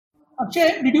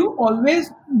Akshay, did you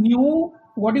always knew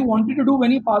what you wanted to do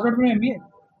when you passed out from MBA?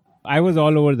 I was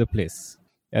all over the place.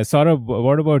 Saurabh,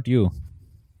 what about you?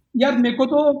 यार मेरे को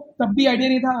तो तब भी idea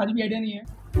नहीं था, आज भी आइडिया नहीं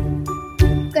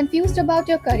है. Confused about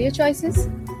your career choices?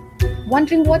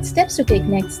 Wondering what steps to take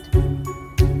next?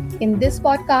 In this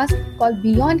podcast called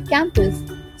Beyond Campus,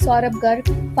 Saurabh Garg,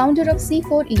 founder of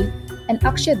C4E, and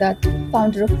Akshay Dutt,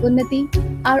 founder of Unnati,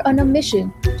 are on a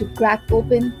mission to crack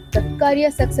open the career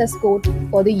success code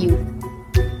for the youth.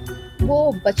 वो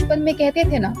बचपन में कहते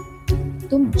थे ना,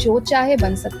 तुम जो चाहे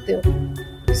बन सकते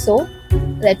हो. So,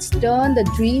 let's turn the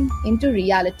dream into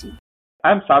reality.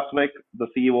 I'm Sathvik, the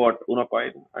CEO at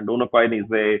Unocoin, and Unocoin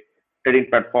is a trading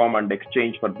platform and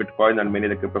exchange for Bitcoin and many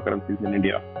of the cryptocurrencies in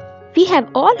India. We have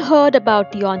all heard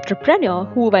about the entrepreneur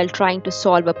who, while trying to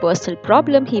solve a personal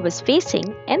problem he was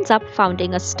facing, ends up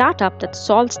founding a startup that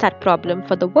solves that problem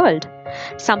for the world.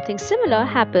 Something similar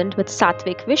happened with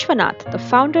Sathvik Vishwanath, the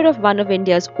founder of one of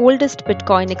India's oldest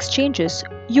Bitcoin exchanges,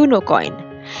 Unocoin.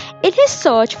 In his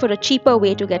search for a cheaper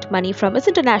way to get money from his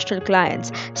international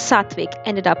clients, Sathvik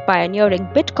ended up pioneering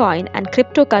Bitcoin and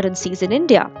cryptocurrencies in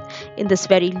India. In this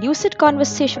very lucid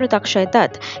conversation with Akshay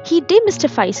Dutt, he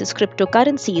demystifies his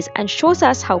cryptocurrencies and shows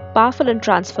us how powerful and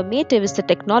transformative is the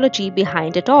technology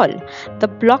behind it all, the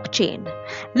blockchain.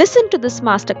 Listen to this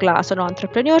masterclass on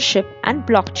entrepreneurship and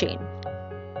blockchain.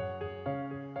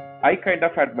 I kind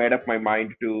of had made up my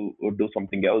mind to do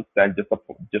something else than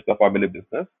just a family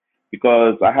business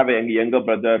because I have a younger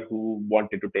brother who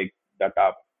wanted to take that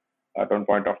up at one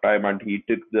point of time, and he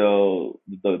took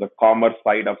the commerce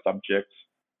side of subjects,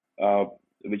 uh,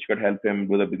 which could help him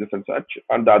do the business and such.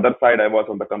 On the other side, I was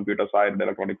on the computer side, the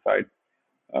electronic side.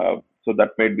 So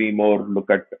that made me more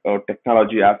look at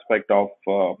technology aspect of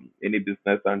any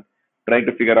business and trying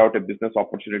to figure out a business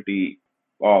opportunity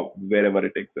wherever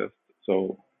it exists.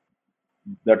 So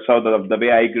that's how the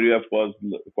way I grew up was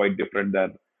quite different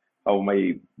than how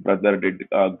my brother did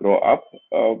grow up.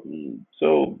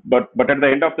 But at the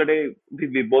end of the day,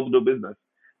 we both do business,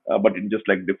 but in just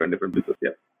like different business.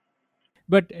 Yeah.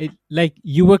 But like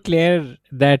you were clear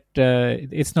that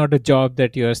it's not a job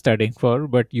that you are studying for,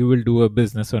 but you will do a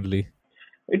business only.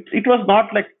 It was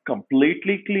not like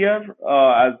completely clear,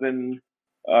 as in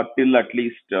till at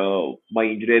least my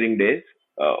engineering days.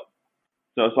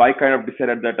 So I kind of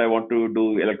decided that I want to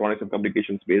do electronics and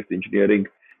communications based engineering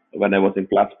when I was in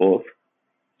class four.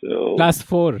 So Class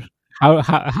four.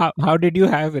 How did you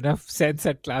have enough sense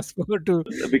at class four to?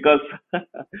 because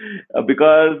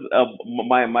because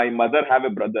my mother have a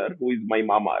brother who is my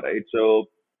mama, right? So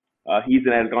he's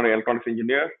an electronics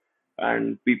engineer,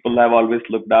 and people have always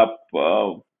looked up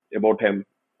about him,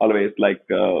 always like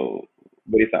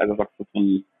very as a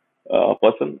successful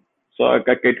person. So I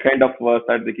kind of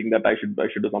started thinking that I should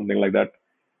do something like that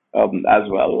as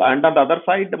well. And on the other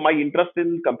side, my interest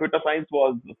in computer science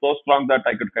was so strong that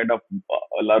I could kind of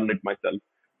learn it myself.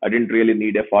 I didn't really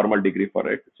need a formal degree for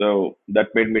it. So that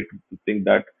made me to think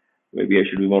that maybe I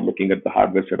should be more looking at the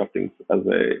hardware side of things as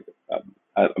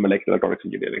I'm like electronics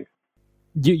engineering.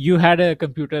 You had a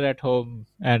computer at home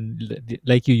and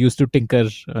like you used to tinker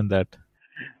on that.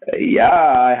 Yeah,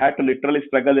 I had to literally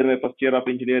struggle in my first year of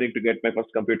engineering to get my first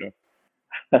computer.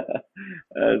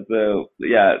 So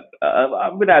yeah,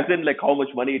 I mean, as in like how much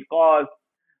money it cost,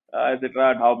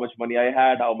 etc., and how much money I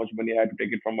had, how much money I had to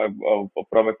take it from my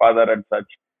father and such,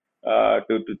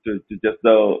 to just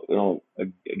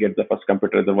get the first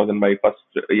computer. That was in my first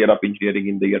year of engineering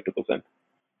in the year 2000,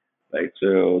 right?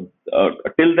 So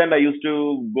till then, I used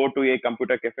to go to a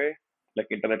computer cafe, like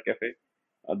internet cafe.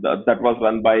 That was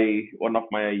run by one of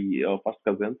my first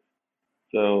cousins.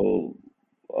 So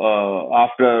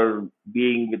after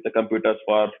being with the computers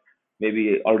for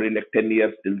maybe already like 10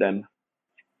 years till then,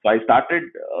 so I started.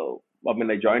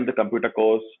 I joined the computer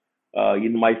course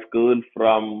in my school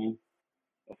from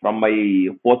my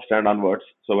fourth standard onwards.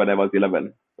 So when I was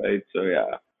 11, right? So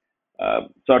yeah.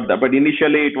 But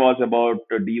initially it was about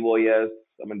DOS,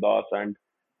 DOS, and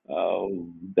uh,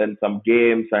 then some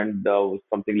games and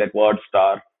something like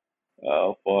WordStar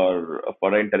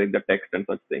for entering the text and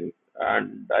such things.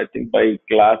 And I think by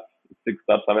class sixth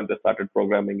or seventh, I started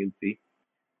programming in C.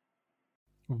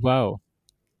 Wow.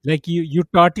 Like you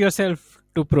taught yourself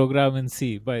to program in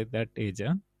C by that age,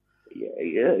 huh?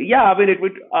 Yeah. I mean, it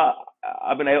would.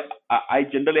 I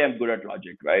generally am good at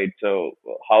logic, right? So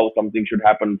how something should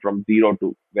happen from zero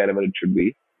to wherever it should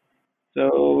be.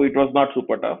 So it was not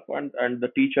super tough, and the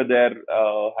teacher there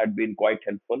had been quite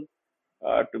helpful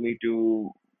to me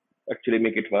to actually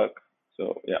make it work.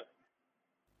 So yeah.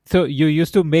 So you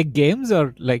used to make games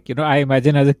or like, I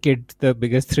imagine as a kid, the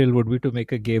biggest thrill would be to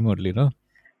make a game only, no?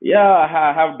 Yeah,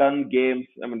 I have done games.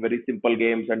 I mean, very simple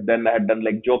games, and then I had done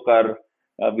like Joker,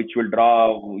 which will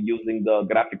draw using the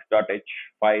graphics.h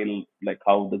file, like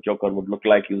how the Joker would look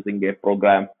like using a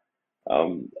program.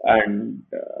 And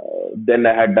then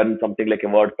I had done something like a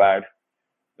WordPad,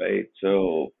 right?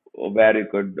 So where you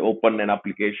could open an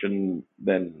application,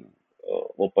 then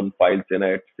open files in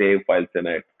it, save files in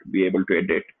it, be able to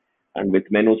edit, and with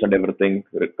menus and everything,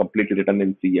 completely written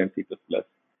in C and C++.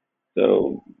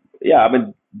 So yeah, I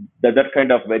mean that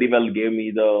kind of very well gave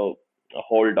me the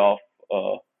hold of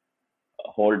uh,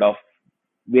 hold of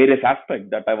various aspects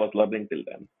that I was learning till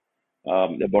then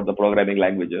about the programming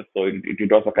languages. So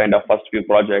it was a kind of first few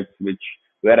projects which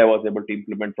where I was able to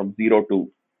implement from zero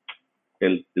to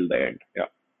till the end. Yeah.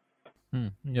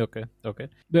 Okay, okay.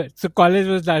 So college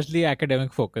was largely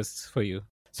academic focus for you.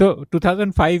 So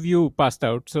 2005 you passed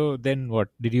out. So then what?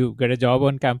 Did you get a job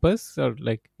on campus, or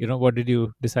like, what did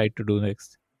you decide to do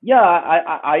next? Yeah,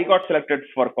 I got selected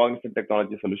for Cognizant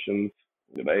Technology Solutions,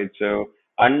 right? So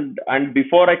and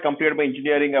before I completed my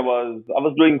engineering, I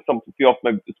was doing some few of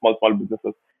my small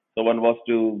businesses. So one was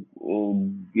to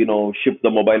ship the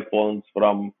mobile phones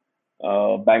from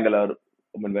Bangalore.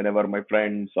 I mean, whenever my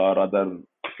friends or other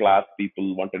class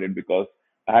people wanted it, because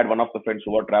I had one of the friends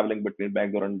who were traveling between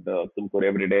Bangalore and Tumkur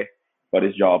every day for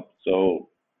his job. So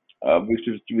we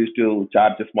used to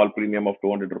charge a small premium of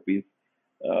 200 rupees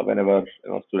whenever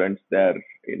students there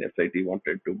in SIT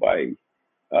wanted to buy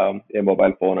a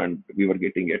mobile phone, and we were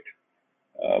getting it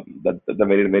the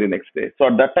very next day. So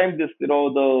at that time, this the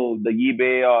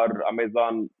eBay or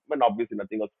Amazon, when obviously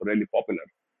nothing was really popular,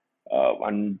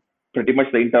 and pretty much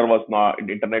the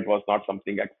internet was not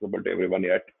something accessible to everyone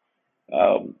yet.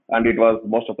 And it was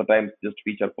most of the time just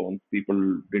feature phones.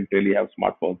 People didn't really have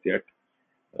smartphones yet,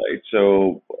 right?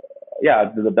 So yeah,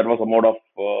 that was a mode of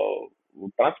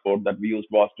transport that we used,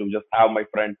 was to just have my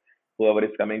friend, whoever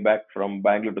is coming back from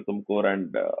Bangalore to Tumkur,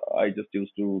 and I just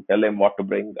used to tell him what to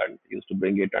bring, and he used to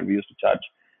bring it, and we used to charge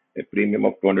a premium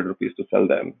of 200 rupees to sell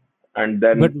them. And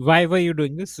But then why were you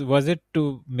doing this? Was it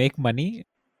to make money?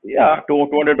 yeah,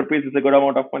 200 rupees is a good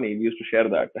amount of money. We used to share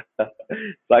that.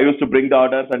 So I used to bring the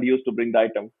orders, and he used to bring the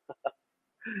items.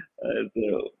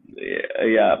 So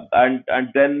yeah, and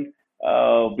then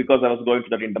because I was going to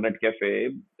that internet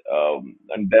cafe,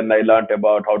 and then I learned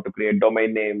about how to create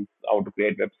domain names, how to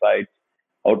create websites,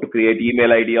 how to create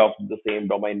email ID of the same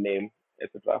domain name,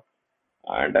 etc.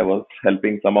 And I was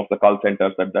helping some of the call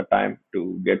centers at that time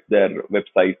to get their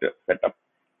website set up.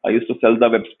 I used to sell the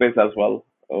web space as well,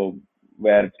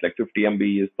 where it's like 50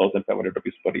 MB is 1,500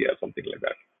 rupees per year, something like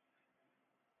that.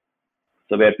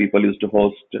 So where people used to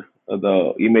host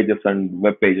the images and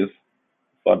web pages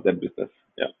for their business.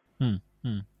 Yeah.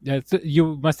 Hmm. Yeah, so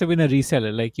you must have been a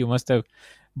reseller. Like you must have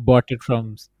bought it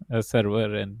from a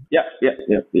server and. Yeah.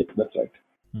 That's right.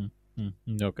 Hmm.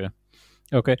 Okay.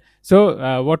 Okay.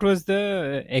 So, what was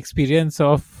the experience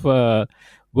of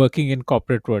working in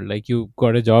corporate world? Like you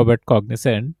got a job at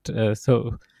Cognizant.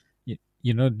 So,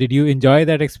 did you enjoy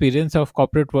that experience of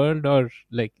corporate world, or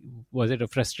like was it a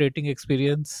frustrating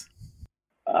experience?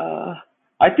 Uh,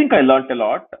 I think I learned a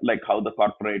lot, like how the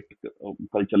corporate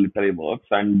culture literally works,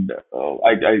 and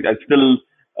I still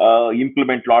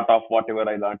implement a lot of whatever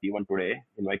I learned even today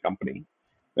in my company,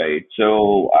 right?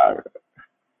 So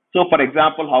for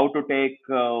example, how to take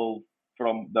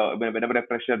from whenever a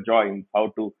fresher joins, how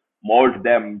to mold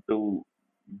them to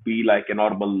be like a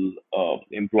normal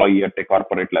employee at a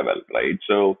corporate level, right?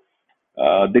 So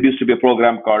there used to be a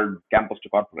program called Campus to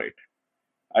Corporate,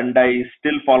 and I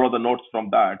still follow the notes from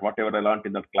that, whatever I learned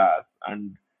in that class,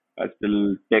 and I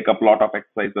still take up a lot of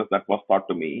exercises that was taught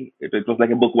to me. It was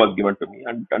like a book was given to me,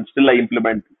 and still I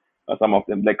implement some of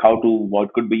them, like how to,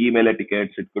 what could be email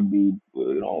etiquettes, it could be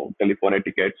telephone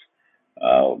etiquettes.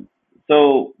 Um,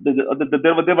 so there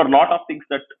were a lot of things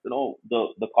that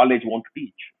the college won't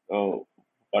teach for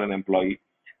an employee.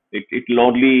 It'll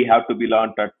only have to be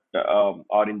learned at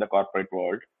or in the corporate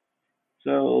world.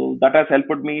 So that has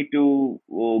helped me to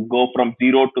go from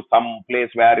zero to some place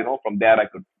where, from there I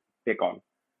could take on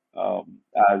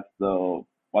as the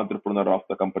entrepreneur of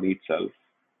the company itself.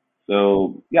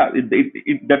 So yeah,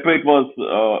 that way it was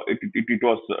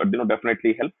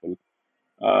definitely helpful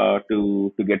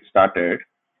to get started.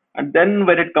 And then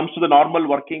when it comes to the normal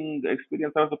working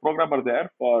experience, I was a programmer there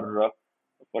for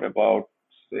about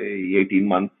say 18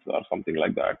 months or something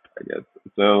like that, I guess.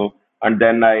 So and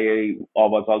then I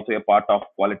was also a part of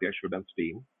quality assurance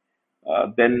team.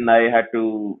 Then I had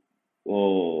to,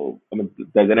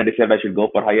 then I decided I should go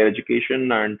for higher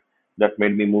education, and that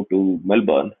made me move to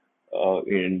Melbourne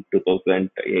in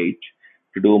 2008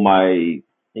 to do my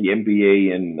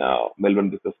MBA in Melbourne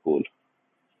Business School.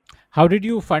 how did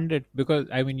you fund it? Because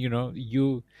I mean,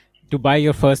 you to buy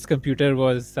your first computer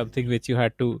was something which you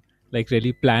had to like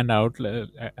really plan out.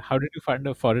 How did you fund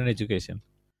a foreign education?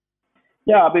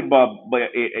 Yeah, I mean,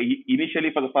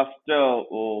 initially for the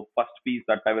first piece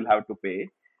that I will have to pay,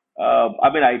 I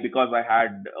mean, because I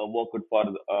had worked for,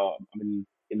 I mean,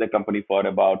 in the company for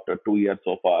about 2 years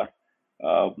so far.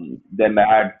 Then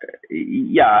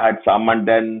yeah, I had some, and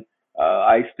then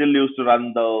I still used to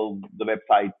run the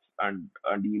websites and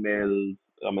emails,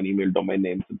 I mean, email domain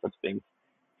names and such things.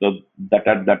 So that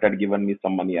had given me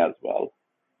some money as well.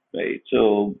 Right.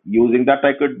 So using that,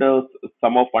 I could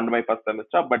somehow fund my first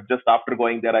semester. But just after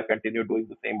going there, I continued doing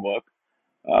the same work,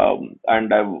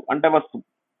 and I was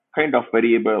kind of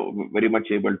very much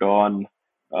able to earn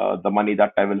the money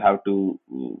that I will have to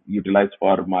utilize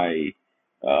for my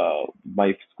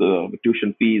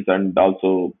tuition fees, and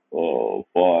also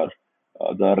for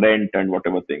the rent and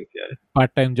whatever things. Yeah.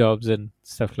 Part-time jobs and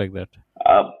stuff like that.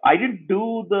 I didn't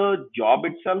do the job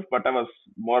itself, but I was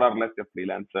more or less a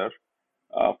freelancer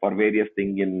for various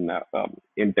things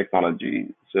in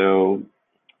technology. So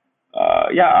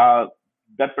yeah,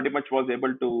 that pretty much was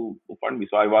able to fund me.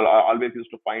 So I always used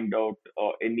to find out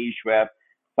a niche where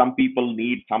some people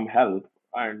need some help,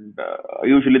 and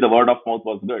usually the word of mouth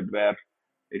was good, where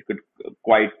it could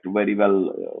quite very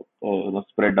well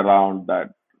spread around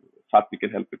that Sathvik can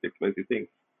help with XYZ things,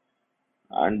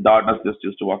 and the artists just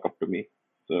used to walk up to me.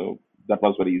 So that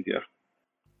was very easier.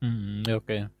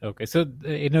 Okay, okay. So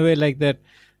in a way, like that,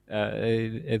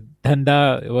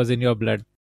 dhanda was in your blood.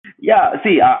 Yeah,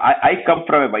 see, I come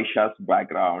from a Vaishya's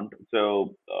background,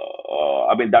 so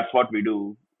I mean that's what we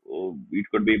do. It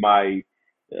could be my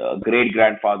great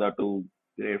grandfather to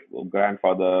great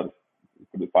grandfather, it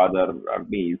could be father or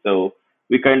me. So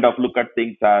we kind of look at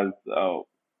things as,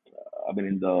 I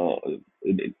mean,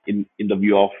 in the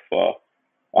view of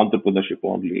entrepreneurship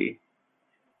only,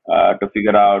 to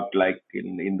figure out like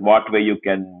in what way you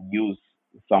can use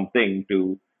something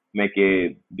to make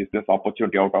a business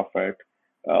opportunity out of it,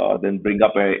 then bring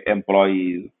up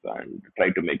employees and try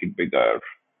to make it bigger,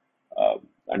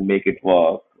 and make it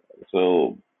work.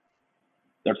 So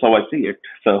that's how I see it.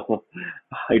 So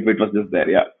it was just there,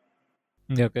 yeah.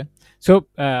 Okay. So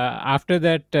after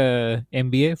that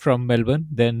MBA from Melbourne,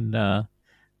 then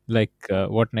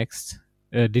what next?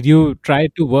 Did you try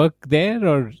to work there,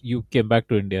 or you came back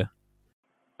to India?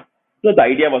 So the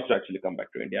idea was to actually come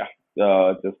back to India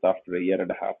just after a year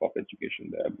and a half of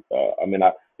education there. I mean,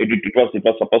 it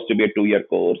was supposed to be a 2 year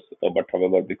course, but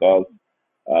however, because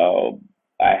uh,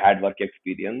 I had work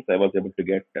experience, I was able to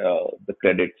get the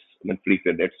credits, I mean, free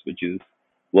credits, which is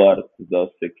worth the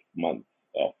 6 months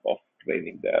of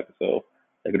training there. So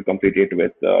I could complete it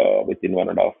within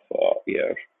 1.5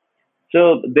 years.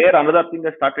 So there, another thing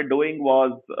I started doing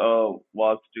was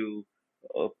to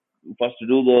uh, first to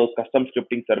do the custom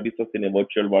scripting services in a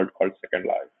virtual world called Second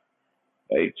Life.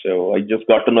 Right. So I just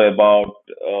got to know about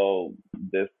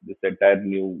this entire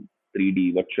new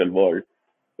 3D virtual world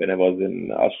when I was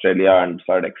in Australia and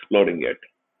started exploring it.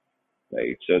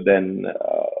 Right. So then,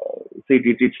 see,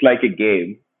 it's like a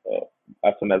game.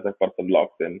 As soon as a person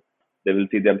logs in, they will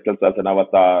see themselves as an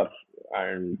avatar,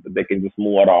 and they can just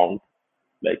move around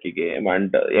like a game.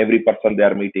 And every person they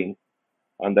are meeting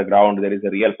on the ground, there is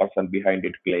a real person behind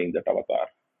it playing that avatar,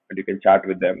 and you can chat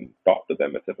with them, talk to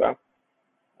them, etc.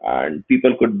 And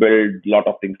people could build a lot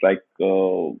of things like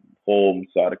homes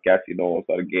or casinos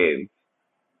or games.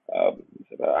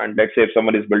 And let's say if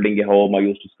someone is building a home, I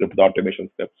used to script the automation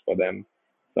steps for them.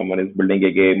 Someone is building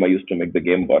a game, I used to make the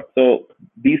game work. So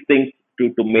these things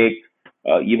to make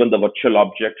even the virtual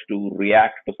objects to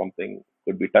react to something,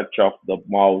 could be touch of the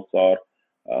mouse or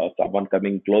someone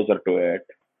coming closer to it.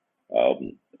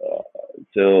 um, uh,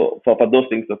 so for those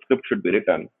things, the script should be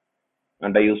written,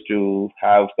 and I used to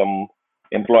have some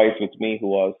employees with me who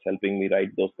was helping me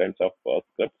write those kinds of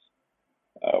scripts.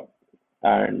 Uh,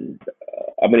 and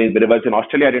I mean, when I was in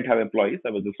Australia, I didn't have employees;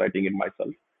 I was just writing it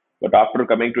myself. But after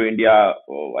coming to India,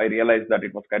 I realized that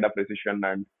it was kind of precision,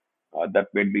 and that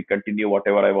made me continue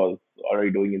whatever I was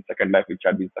already doing in Second Life, which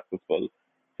had been successful.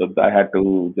 So I had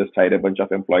to just hire a bunch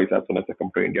of employees as soon as I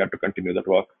come to India to continue that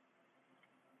work.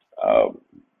 Um,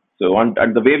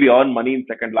 and the way we earn money in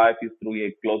Second Life is through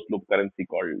a closed loop currency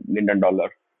called Linden dollar.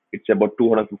 It's about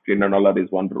 250 Linden dollar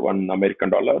is one American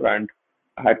dollar, and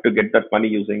I had to get that money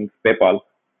using PayPal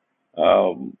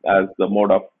as the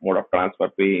mode of transfer,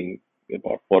 paying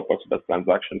about 4% as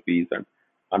transaction fees and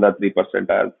another 3%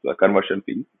 as conversion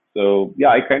fees. So yeah,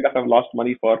 I kind of have lost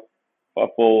money for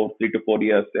 3 to 4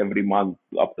 years every month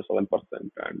up to 7%,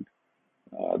 and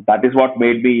that is what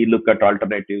made me look at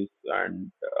alternatives,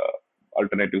 and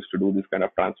alternatives to do this kind of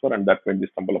transfer, and that made me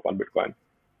stumble upon Bitcoin.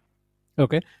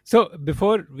 Okay. So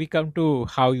before we come to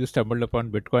how you stumbled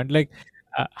upon Bitcoin, like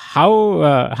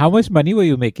how much money were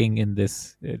you making in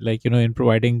this, like in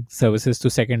providing services to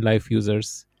Second Life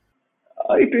users?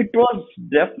 It was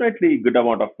definitely good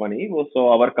amount of money. So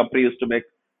our company used to make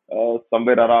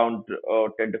somewhere around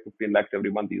 10 to 15 lakhs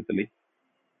every month easily.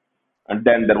 And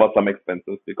then there was some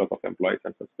expenses because of employees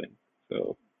and such things.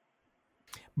 So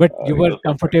But you it were was not bad.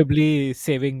 comfortably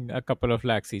saving a couple of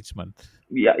lakhs each month.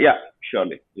 Yeah,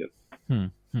 surely. Yes.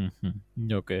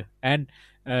 Okay. And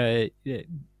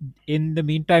in the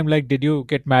meantime, like, did you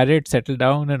get married, settle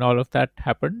down, and all of that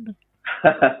happened?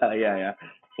 Yeah.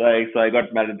 So I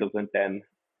got married in 2010.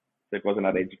 So it was an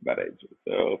arranged marriage.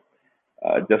 So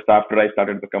just after I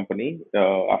started the company,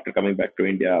 after coming back to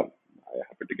India, I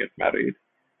happened to get married.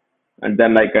 And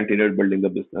then I continued building the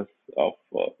business of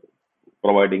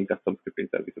providing custom scripting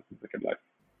services in Second Life.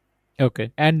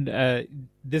 Okay. And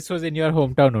this was in your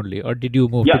hometown only, or did you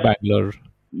move to Yeah, Bangalore?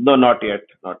 no, not yet,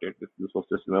 not yet. This was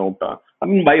just in my hometown. I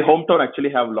mean, my hometown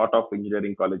actually have a lot of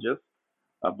engineering colleges,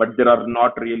 but there are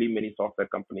not really many software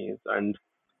companies, and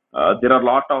there are a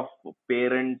lot of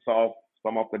parents of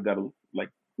some of the girls like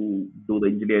who do the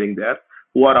engineering there,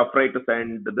 who are afraid to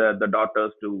send the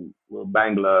daughters to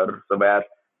Bangalore, so where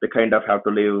they kind of have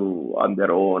to live on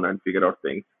their own and figure out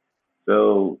things.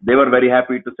 So they were very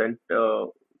happy to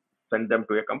send them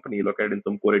to a company located in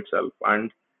Tumkur itself.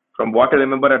 And from what I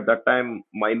remember at that time,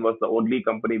 mine was the only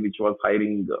company which was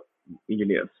hiring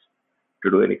engineers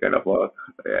to do any kind of work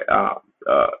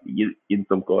in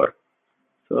Tumkur.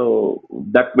 So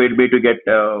that made me to get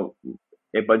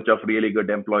a bunch of really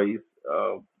good employees,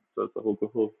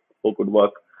 who could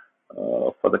work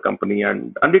for the company,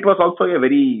 and it was also a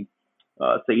very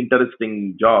say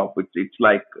interesting job. It's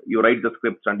like you write the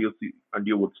scripts and you see and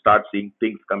you would start seeing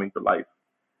things coming to life,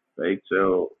 right?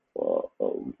 So a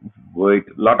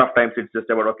lot of times it's just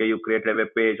about okay, you create a web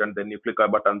page and then you click a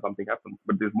button, something happens.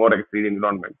 But there's more experience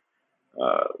environment.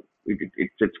 Uh,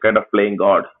 it's kind of playing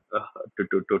God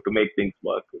to make things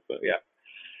work. So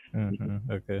yeah.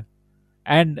 Okay.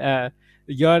 And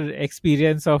your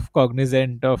experience of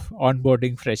Cognizant of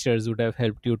onboarding freshers would have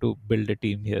helped you to build a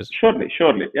team here.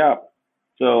 Surely, yeah.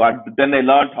 So then I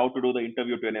learned how to do the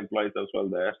interview to an employees as well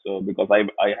there. So because I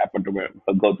happened to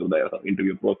go through the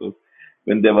interview process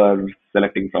when they were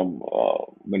selecting from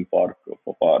when for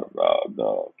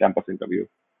the campus interview.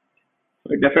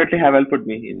 So it definitely have helped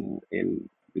me in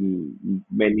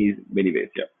many ways.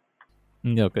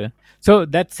 Yeah. Okay. So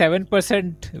that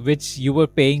 7% which you were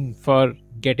paying for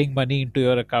getting money into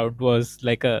your account was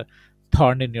like a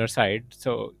thorn in your side.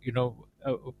 So,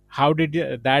 how did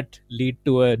that lead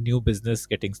to a new business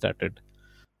getting started?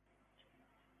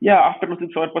 Yeah. After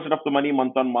losing 7% of the money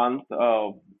month on month,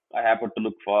 I happened to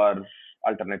look for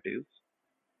alternatives.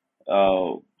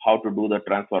 How to do the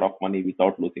transfer of money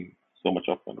without losing so much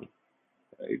of money.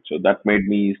 Right? So that made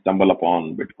me stumble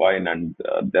upon Bitcoin, and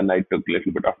then I took a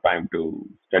little bit of time to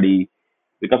study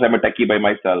because I'm a techie by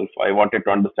myself. I wanted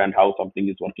to understand how something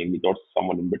is working without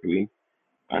someone in between,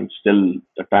 and still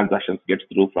the transactions get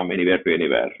through from anywhere to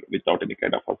anywhere without any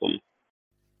kind of hustle.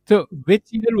 So, which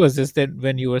year was this then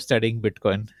when you were studying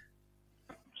Bitcoin?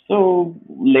 So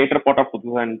later part of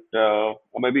 2000, or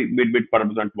maybe mid part of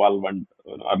 2012 and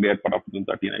earlier part of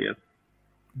 2013, I guess.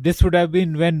 This would have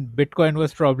been when Bitcoin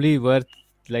was probably worth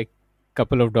like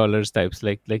couple of dollars types,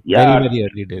 like very, Yeah, very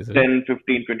early days, right? 10,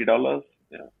 15, $20.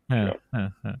 Yeah, Huh, yeah. huh,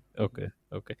 huh. Okay,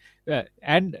 okay.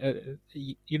 And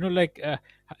like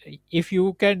if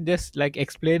you can just like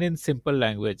explain in simple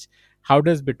language, how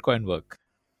does Bitcoin work?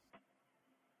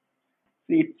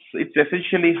 See, it's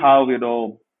essentially how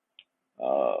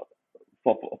uh,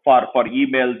 for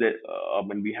email that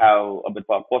when we have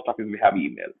for post office we have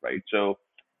email, right? So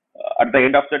at the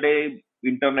end of the day,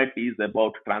 internet is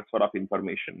about transfer of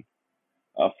information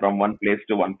from one place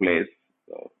to one place,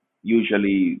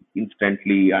 usually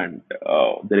instantly, and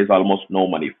there is almost no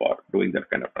money for doing that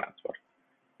kind of transfer,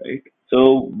 right?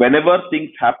 So whenever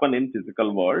things happen in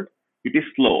physical world, it is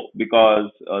slow because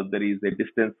there is a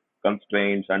distance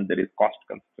constraints and there is cost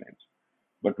constraints.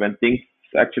 But when things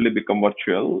actually become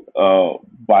virtual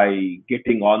by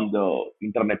getting on the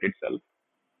internet itself,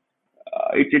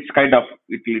 it's kind of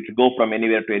it go from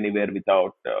anywhere to anywhere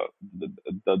without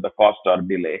the cost or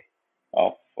delay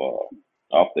of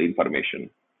the information.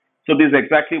 So this is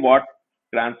exactly what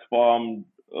transformed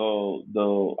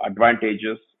the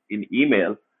advantages in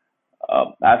email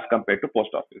as compared to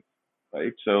post office,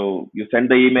 right? So you send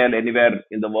the email anywhere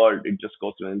in the world, it just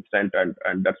goes to an instant,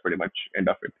 and that's pretty much end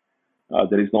of it.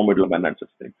 There is no middleman and such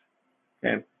things.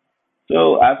 Okay.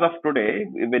 So as of today,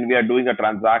 when we are doing a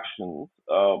transaction,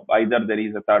 either there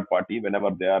is a third party whenever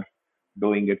they are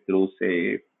doing it through,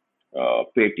 say,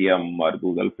 Paytm or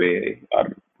Google Pay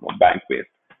or bank pay,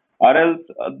 or else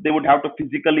they would have to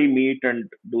physically meet and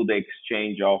do the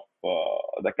exchange of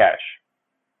the cash.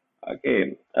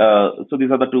 Okay, so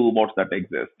these are the two modes that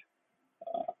exist,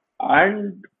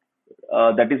 and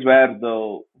that is where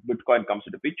the Bitcoin comes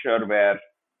into picture, where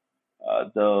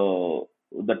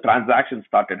the transaction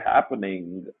started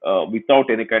happening without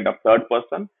any kind of third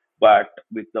person, but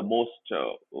with the most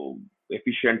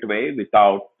efficient way,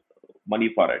 without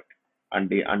money for it,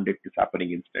 and it is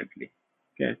happening instantly.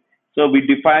 Okay, so we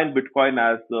define Bitcoin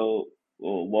as the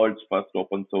world's first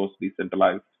open source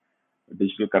decentralized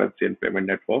digital currency and payment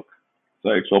network.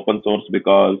 So it's open source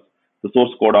because the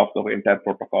source code of the entire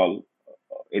protocol,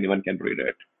 anyone can read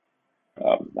it.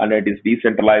 And it is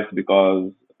decentralized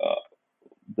because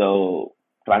the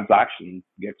transactions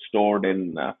get stored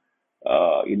in a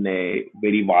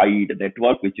very wide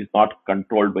network, which is not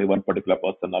controlled by one particular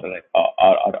person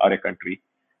or a country.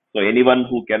 So anyone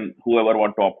whoever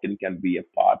want to opt in can be a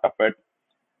part of it.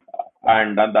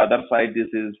 And on the other side, this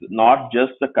is not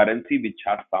just the currency which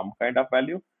has some kind of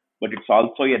value, but it's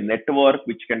also a network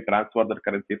which can transfer the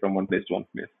currency from one place to one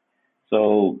place.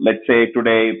 So let's say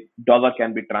today, dollar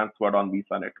can be transferred on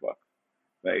Visa network,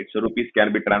 right? So rupees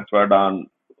can be transferred on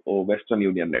Western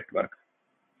Union network.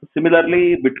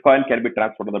 Similarly, Bitcoin can be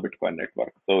transferred on the Bitcoin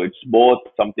network. So it's both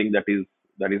something that is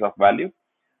of value,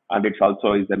 and it's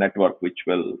also is a network which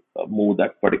will move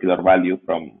that particular value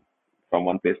from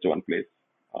one place to one place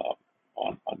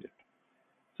on it.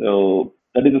 So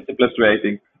that is the simplest way I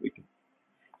think we can.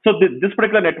 So this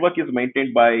particular network is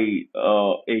maintained by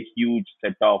a huge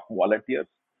set of volunteers,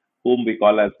 whom we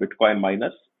call as Bitcoin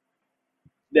miners.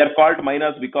 They are called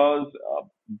miners because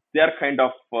they are kind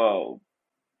of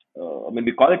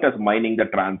we call it as mining the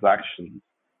transactions.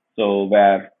 So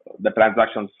where the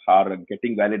transactions are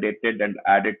getting validated and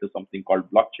added to something called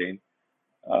blockchain,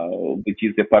 which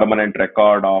is a permanent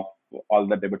record of all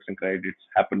the debits and credits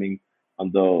happening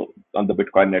on the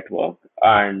Bitcoin network.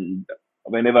 And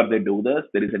whenever they do this,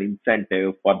 there is an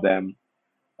incentive for them,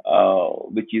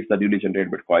 which is the newly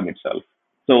generated Bitcoin itself.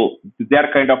 So they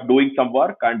are kind of doing some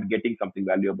work and getting something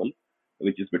valuable,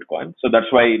 which is Bitcoin. So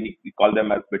that's why we call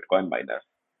them as Bitcoin miners.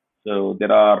 So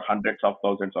there are hundreds of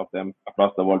thousands of them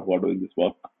across the world who are doing this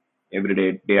work every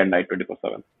day, day and night,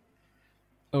 24/7.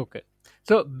 Okay.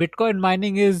 So Bitcoin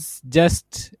mining is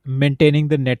just maintaining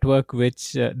the network,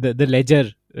 which the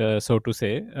ledger, so to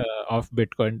say, of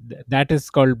Bitcoin. That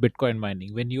is called Bitcoin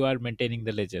mining when you are maintaining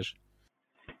the ledger.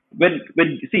 When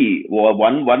see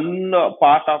one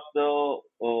part of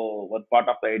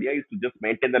the idea is to just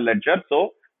maintain the ledger.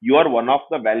 So you are one of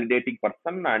the validating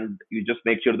person, and you just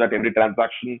make sure that every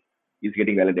transaction is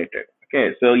getting validated.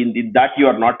 Okay, so in that you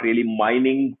are not really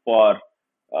mining for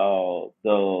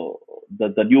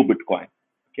the new Bitcoin.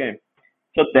 Okay,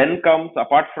 so then comes,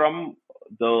 apart from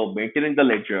the maintaining the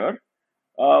ledger,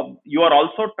 you are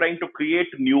also trying to create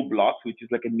new blocks, which is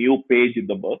like a new page in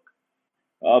the book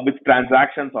with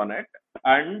transactions on it,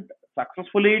 and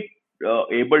successfully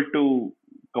able to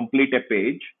complete a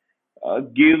page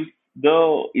gives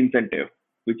the incentive,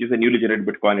 which is a newly generated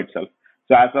Bitcoin itself.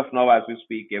 So as of now, as we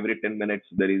speak, every 10 minutes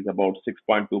there is about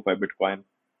 6.25 Bitcoin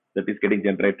that is getting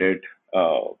generated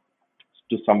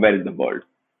to somewhere in the world.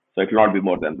 So it will not be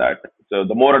more than that. So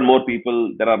the more and more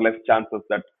people, there are less chances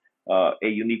that a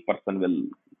unique person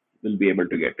will be able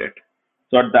to get it.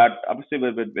 So at that, obviously,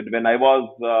 when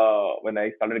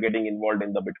I started getting involved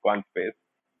in the Bitcoin space,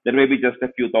 there may be just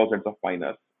a few thousands of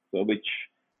miners, so which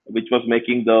was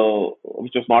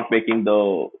not making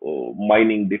the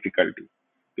mining difficulty,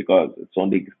 because it's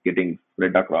only getting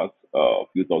spread across a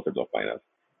few thousands of miners.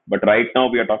 But right now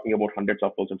we are talking about hundreds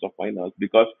of thousands of miners,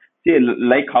 because see,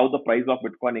 like how the price of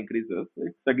Bitcoin increases,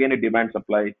 it's again a demand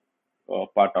supply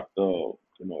part of the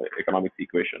economics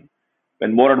equation.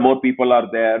 When more and more people are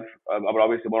there,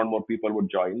 obviously more and more people would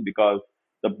join, because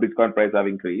the Bitcoin price have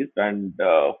increased, and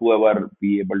whoever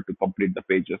be able to complete the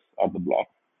pages of the block,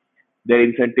 their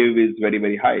incentive is very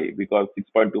very high, because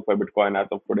 6.25 Bitcoin as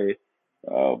of today,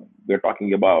 we're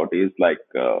talking about, is like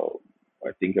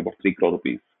I think about 3 crore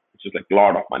rupees, which is like a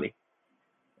lot of money,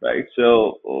 right?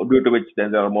 So due to which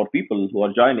then there are more people who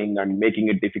are joining and making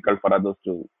it difficult for others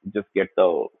to just get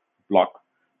the block,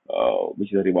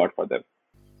 which is a reward for them.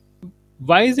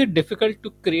 Why is it difficult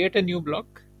to create a new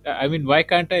block? I mean, why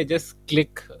can't I just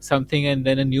click something and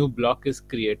then a new block is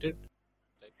created?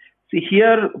 See,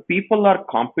 here people are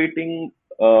competing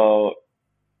uh,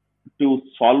 to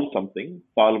solve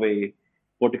a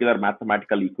particular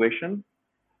mathematical equation,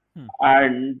 Hmm.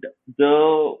 And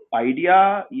the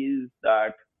idea is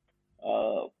that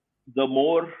uh, the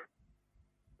more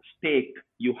stake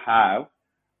you have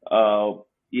uh,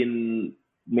 in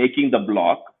making the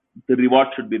block, the reward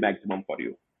should be maximum for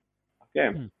you.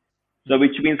 Okay. Hmm. So Hmm.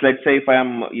 which means, let's say if I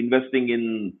am investing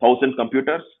in 1,000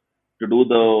 computers to do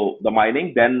Hmm. the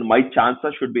mining, then my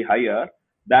chances should be higher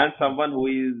than Hmm. someone who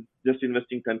is just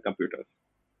investing 10 computers.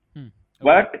 Hmm. Okay.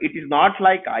 But it is not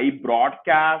like I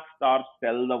broadcast or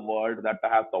tell the world that I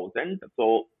have 1,000,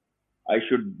 so I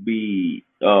should be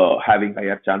having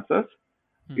higher chances.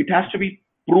 Hmm. It has to be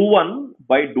proven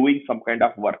by doing some kind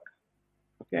of work.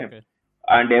 Okay. Okay.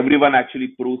 And everyone actually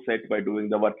proves it by doing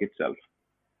the work itself.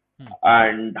 Hmm.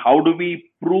 And how do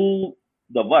we prove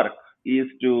the work is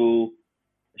to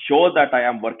show that I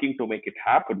am working to make it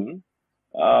happen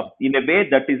Hmm. in a way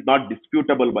that is not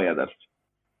disputable by others.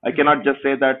 I Hmm. cannot just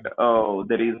say that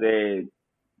there is a,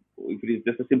 if it is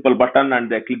just a simple button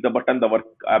and they click the button, the work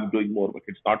I'm doing more work.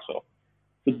 It's not so.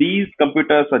 So Hmm. these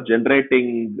computers are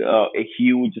generating a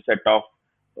huge set of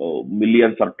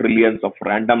millions or trillions of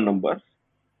random numbers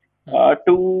Hmm.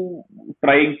 to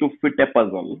trying to fit a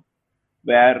puzzle Hmm.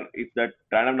 where if that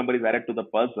random number is added to the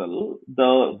puzzle, the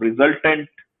resultant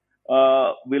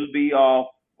will be of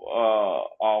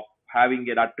having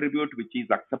an attribute which is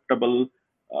acceptable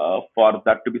for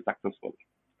that to be successful.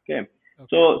 Okay, Okay.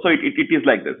 so it is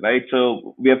like this, right?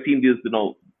 So we have seen these,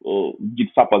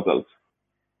 jigsaw puzzles.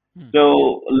 Hmm. Yeah. So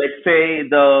let's say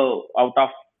the out of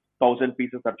 1,000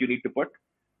 pieces that you need to put,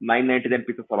 Hmm. 999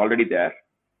 pieces are already there,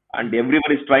 and Hmm.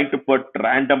 everyone is trying to put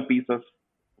random pieces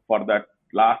for that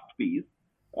last piece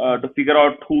Hmm. to figure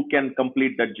out who can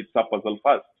complete that jigsaw puzzle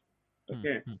first. Hmm.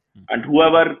 Okay, Hmm. Hmm. and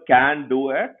whoever can do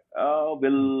it Hmm.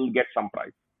 will get some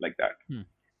prize like that. Hmm.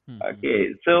 Hmm. Hmm. Okay,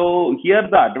 so here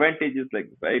the advantage is like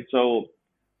this, right? So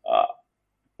uh,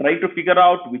 try to figure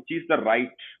out which is the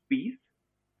right piece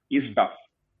is Hmm. tough,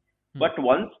 Hmm. but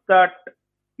once that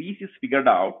piece is figured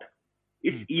out,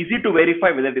 it's Hmm. easy to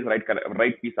verify whether it is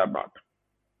right piece or not.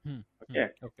 Hmm. Hmm. Okay,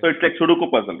 Okay. so it's like Sudoku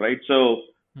puzzle, right? So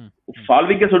Hmm. Hmm.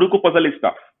 solving a Sudoku puzzle is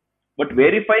tough, but Hmm.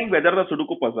 verifying whether the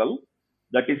Sudoku puzzle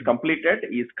that is Hmm. completed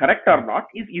is correct Hmm. or not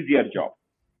is easier Hmm. job.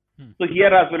 Hmm. So Hmm.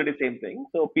 here as well it is same thing.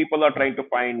 So people are Hmm. trying to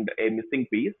find a missing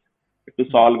piece to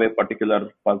Hmm. solve a particular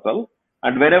puzzle,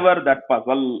 and Hmm. wherever that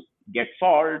puzzle gets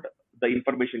solved, the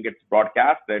information gets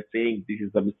broadcasted saying this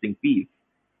is the missing piece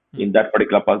Hmm. in that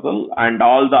particular puzzle, and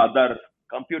all the other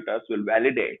computers will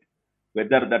validate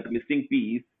whether Hmm. that missing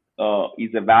piece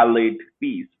is a valid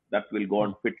piece that will go Hmm.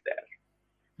 and fit there.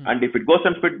 Hmm. And if it goes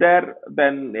and fit there,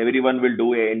 then everyone will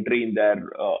do a entry in their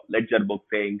ledger book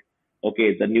saying, okay,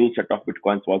 the new set of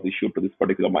bitcoins was issued to this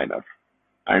particular miner,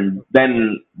 and Okay.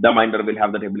 then the miner will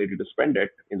have that ability to spend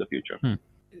it in the future. Hmm.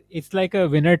 It's like a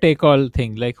winner take all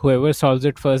thing. Like whoever solves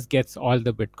it first gets all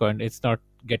the Bitcoin. It's not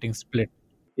getting split.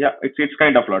 Yeah, it's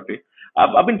kind of lottery.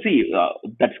 I mean, see,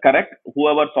 that's correct.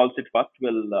 Whoever solves it first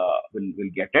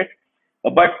will get it.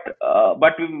 But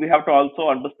we have to also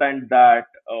understand that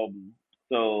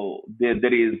so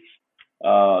there is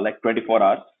like 24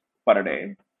 hours per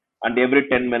day, and every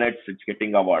 10 minutes it's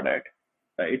getting awarded,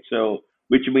 right? So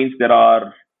which means there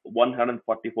are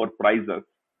 144 prizes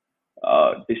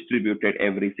distributed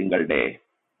every single day.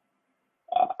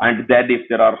 And then if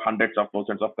there are hundreds of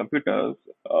thousands of computers,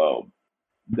 uh,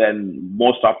 then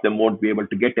most of them won't be able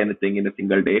to get anything in a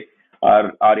single day,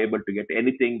 or are able to get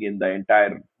anything in the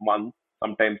entire month,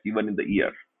 sometimes even in the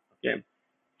year. Okay.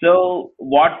 So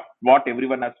what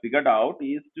everyone has figured out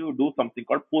is to do something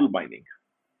called pool mining.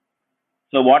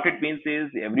 So what it means is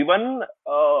everyone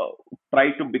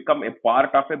try to become a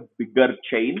part of a bigger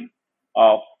chain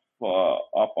of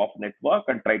of network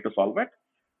and try to solve it.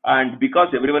 And because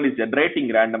everyone is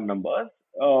generating random numbers,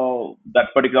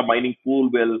 that particular mining pool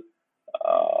will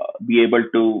be able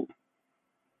to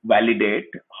validate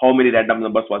how many random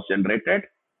numbers was generated,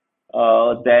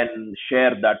 then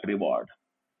share that reward.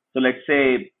 So let's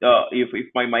say if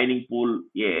my mining pool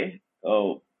A,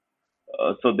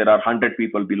 so there are 100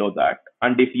 people below that,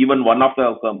 and if even one of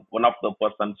the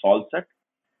person solves it,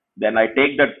 then I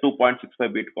take that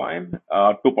 2.65 Bitcoin,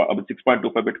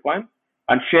 6.25 Bitcoin,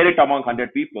 and share it among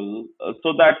 100 people,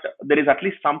 so that there is at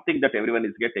least something that everyone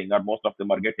is getting, or most of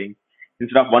them are getting,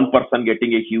 instead of one person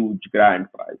getting a huge grand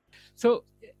prize. So,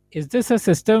 is this a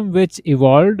system which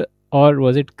evolved or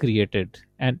was it created?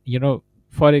 And,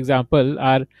 for example,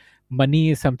 our money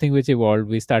is something which evolved.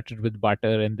 We started with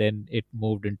barter and then it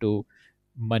moved into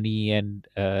money. And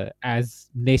as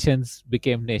nations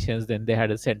became nations, then they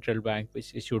had a central bank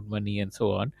which issued money and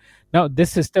so on. Now,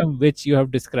 this system which you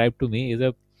have described to me is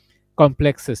a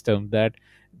complex system that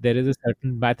there is a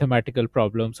certain mathematical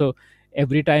problem. So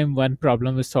every time one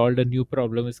problem is solved, a new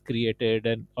problem is created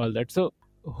and all that. So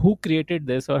who created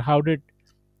this, or how did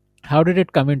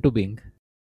it come into being?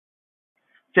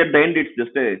 So at the end, it's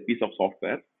just a piece of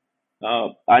software,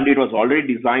 and it was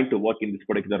already designed to work in this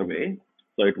particular way.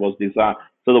 So it was designed.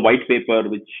 So the white paper,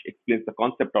 which explains the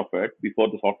concept of it before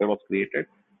the software was created,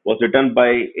 was written by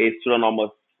a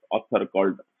pseudonymous author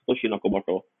called Satoshi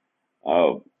Nakamoto.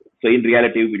 So in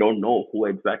reality, we don't know who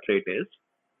exactly it is,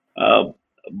 uh,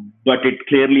 but it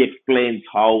clearly explains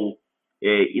how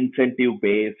a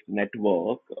incentive-based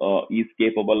network is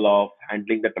capable of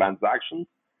handling the transactions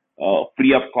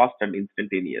free of cost and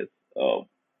instantaneous.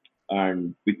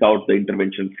 And without the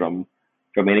intervention from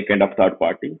any kind of third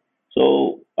party.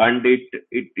 So and it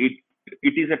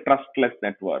is a trustless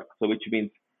network. So which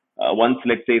means once,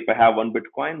 let's say, if I have one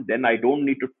Bitcoin, then I don't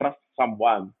need to trust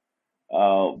someone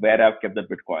where I've kept the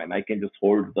Bitcoin. I can just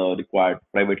hold the required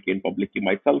private key and public key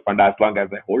myself, and as long as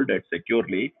I hold it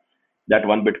securely, that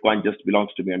one Bitcoin just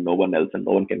belongs to me and no one else, and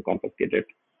no one can confiscate it.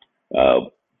 Uh,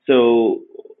 so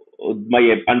my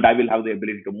and I will have the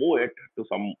ability to move it to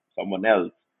someone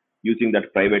else using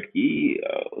that private key.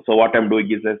 So what I'm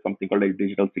doing is something called a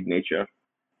digital signature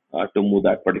to move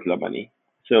that particular money.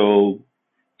 So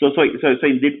so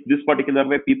in this particular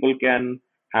way, people can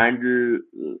handle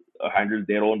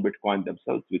their own Bitcoin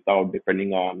themselves without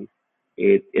depending on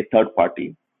a third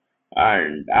party.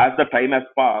 And as the time has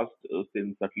passed,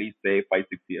 since at least say 5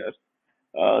 6 years,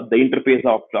 the interface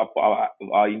of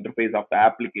the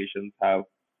applications have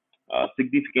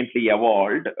significantly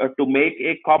evolved to make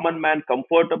a common man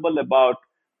comfortable about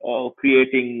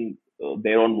creating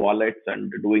their own wallets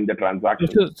and doing the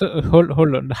transactions.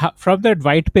 Hold on. From that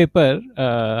white paper,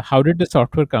 how did the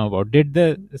software come about? Did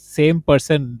the same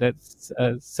person, that's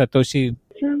Satoshi?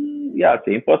 Yeah,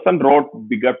 same person wrote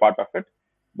bigger part of it,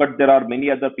 but there are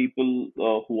many other people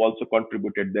who also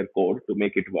contributed their code to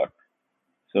make it work.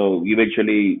 So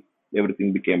eventually,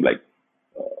 everything became like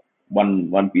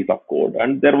one piece of code,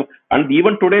 and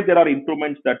even today there are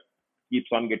improvements that keeps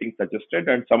on getting suggested,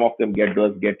 and some of them get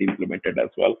implemented as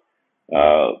well,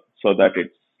 so that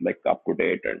it's like up to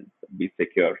date and be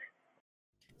secure.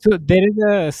 So there is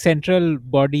a central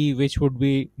body which would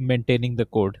be maintaining the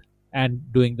code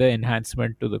and doing the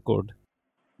enhancement to the code.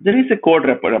 There is a code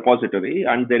repository,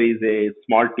 and there is a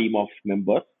small team of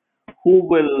members who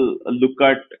will look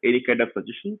at any kind of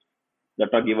suggestions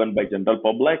that are given by general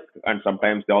public, and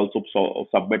sometimes they also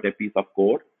submit a piece of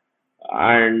code.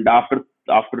 And after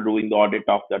doing the audit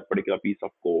of that particular piece of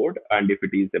code, and if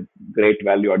it is a great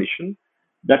value addition,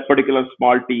 that particular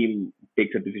small team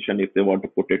takes a decision if they want to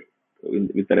put it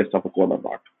with the rest of the code or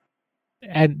not.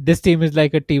 And this team is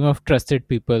like a team of trusted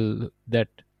people that,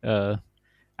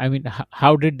 I mean,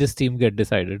 how did this team get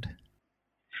decided?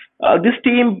 This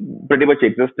team pretty much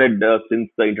existed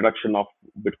since the introduction of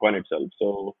Bitcoin itself.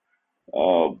 So,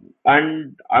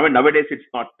 and I mean, nowadays it's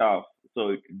not tough.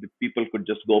 So the people could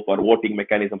just go for voting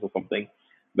mechanisms or something,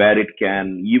 where it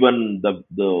can even the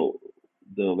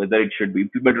whether it should be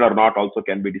implemented or not also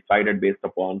can be decided based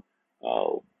upon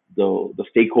the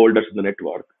stakeholders in the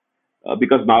network.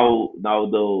 Because now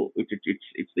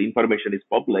it's the information is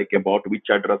public about which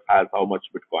address has how much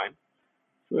Bitcoin.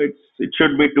 So it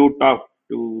should be too tough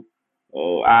to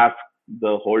ask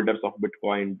the holders of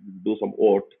Bitcoin to do some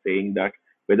vote saying that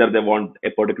whether they want a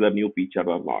particular new feature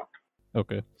or not.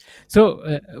 Okay.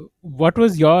 So, what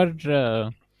was your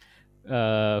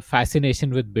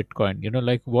fascination with Bitcoin?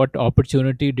 Like what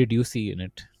opportunity did you see in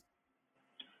it?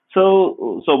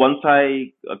 So once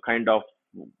I kind of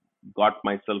got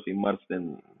myself immersed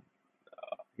in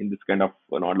this kind of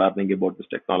learning about this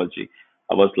technology,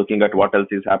 I was looking at what else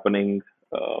is happening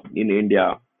in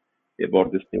India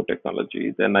about this new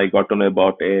technology. Then I got to know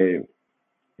about a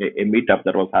meetup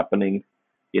that was happening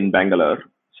in Bangalore.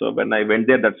 So when I went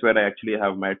there, that's where I actually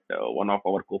have met one of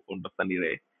our co-founders, Sunny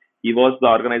Ray. He was the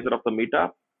organizer of the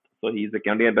meetup. So he's a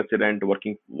Canadian resident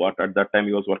working what at that time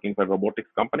he was working for a robotics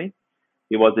company.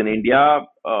 He was in India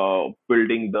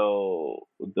building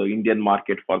the Indian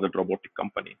market for the robotic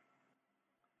company.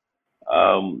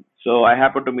 So I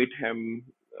happened to meet him,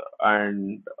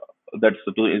 and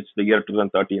it's the year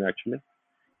 2013 actually.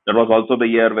 That was also the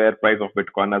year where price of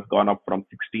Bitcoin has gone up from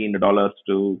 $16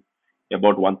 to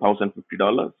about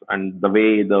 $1,050. And the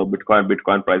way the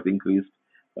Bitcoin price increased,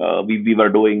 we were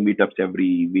doing meetups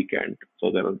every weekend.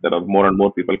 So there are more and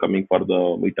more people coming for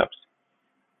the meetups.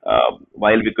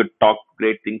 While we could talk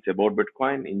great things about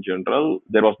Bitcoin in general,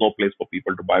 there was no place for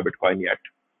people to buy Bitcoin yet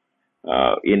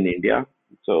in India.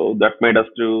 So that made us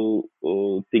to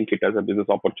think it as a business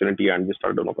opportunity, and we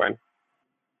started Unocoin.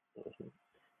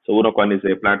 So Unocoin is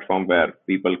a platform where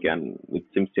people can, with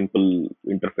some simple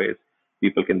interface,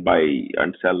 people can buy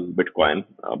and sell Bitcoin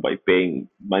by paying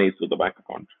money through the bank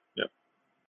account. Yeah.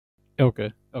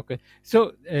 Okay. Okay.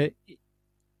 So,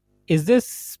 is this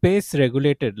space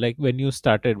regulated? Like when you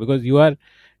started, because you are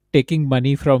taking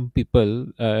money from people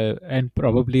and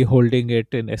probably holding it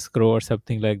in escrow or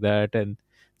something like that, and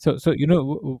so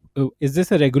is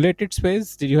this a regulated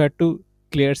space? Did you have to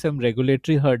clear some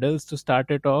regulatory hurdles to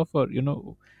start it off, or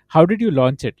how did you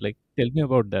launch it? Like, tell me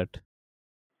about that.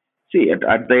 See,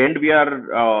 at the end,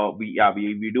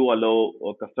 we do allow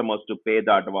customers to pay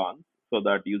the advance so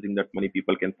that using that money,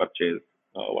 people can purchase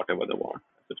whatever they want,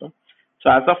 etc. So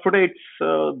as of today,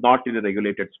 it's not in a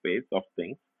regulated space of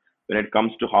things when it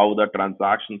comes to how the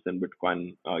transactions in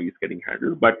Bitcoin is getting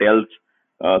handled. But else,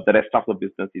 the rest of the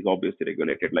business is obviously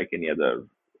regulated like any other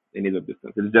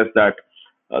business. It's just that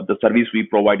the service we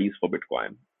provide is for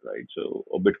Bitcoin, right? So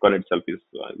Bitcoin itself is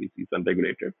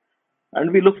unregulated, and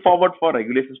we look forward for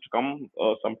regulations to come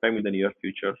sometime in the near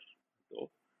future.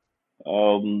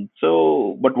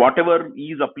 So, but whatever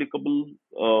is applicable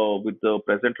with the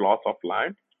present laws of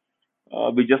land,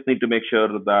 we just need to make sure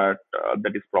that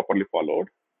that is properly followed,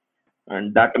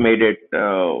 and that made it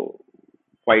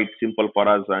quite simple for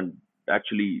us. And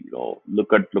actually,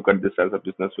 look at this as a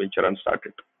business venture and start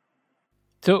it.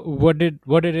 So what did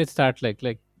it start like?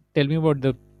 Like, tell me about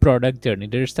the product journey.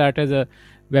 Did it start as a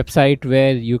website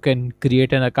where you can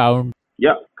create an account?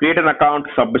 Yeah, create an account,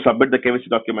 submit the KYC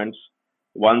documents.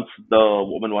 Once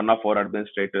one of our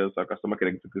administrators or customer care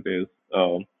executives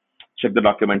check the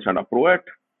documents and approve it,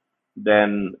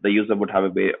 then the user would have a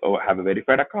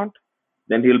verified account.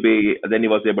 Then he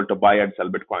was able to buy and sell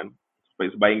Bitcoin. So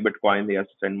if he's buying Bitcoin, he has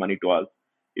to send money to us.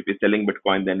 If he's selling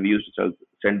Bitcoin, then we used to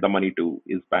send the money to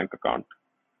his bank account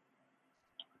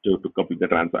to complete the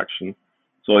transaction.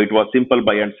 So it was simple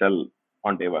buy and sell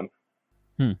on day one.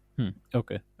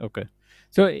 Okay, okay.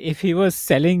 So if he was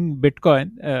selling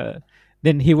Bitcoin,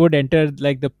 then he would enter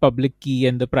like the public key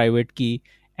and the private key,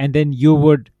 and then you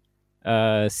would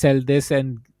sell this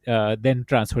and then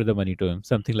transfer the money to him,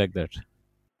 something like that.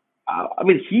 I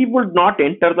mean, he would not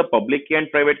enter the public key and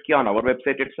private key on our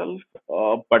website itself,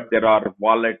 but there are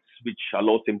wallets which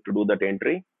allows him to do that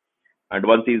entry. And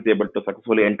once he is able to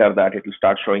successfully enter that, it will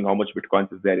start showing how much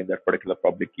bitcoins is there in that particular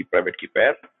public key, private key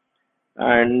pair.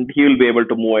 And he will be able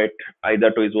to move it either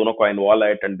to his Unocoin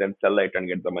wallet and then sell it and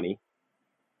get the money.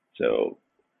 So,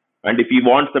 and if he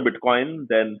wants the Bitcoin,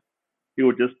 then he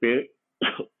would just pay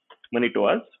money to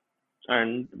us,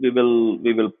 and we will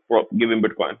give him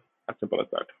Bitcoin. As simple as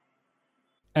that.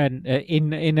 And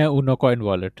in a Unocoin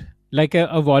wallet, like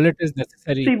a wallet is See,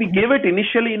 necessary. we give it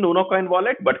initially in Unocoin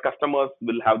wallet, but customers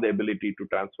will have the ability to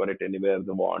transfer it anywhere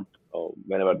they want, or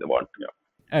whenever they want.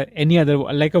 Yeah. Any other,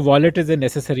 like a wallet is a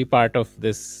necessary part of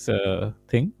this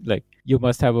thing. Like, you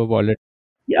must have a wallet.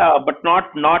 Yeah, but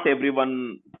not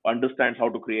everyone understands how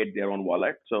to create their own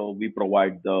wallet. So we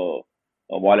provide the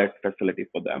wallet facility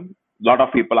for them. A lot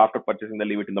of people after purchasing they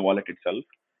leave it in the wallet itself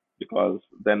because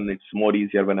then it's more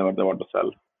easier whenever they want to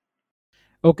sell.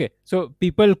 Okay, so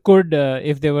people could,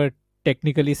 if they were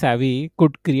technically savvy,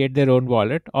 could create their own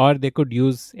wallet, or they could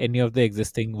use any of the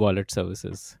existing wallet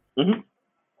services. Hmm.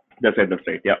 That's it. That's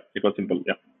right. Yeah, it was simple.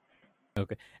 Yeah.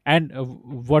 Okay, and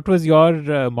what was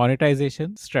your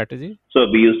monetization strategy? So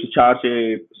we used to charge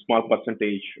a small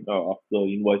percentage of the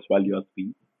invoice value as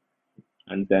fee,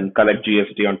 and then collect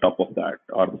GST on top of that,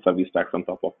 or the service tax on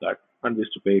top of that, and we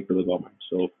used to pay it to the government.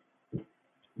 So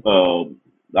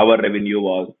our revenue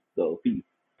was the fee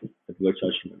that we were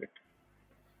charging on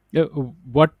it.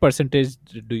 What percentage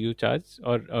do you charge,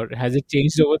 or has it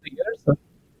changed over the years?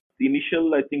 The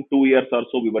initial, I think, 2 years or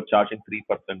so, we were charging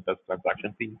 3% as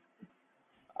transaction fee,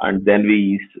 and then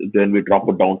we drop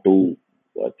it down to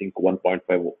I think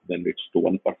 1.5, then it's to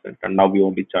 1%, and now we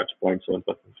only charge 0.7%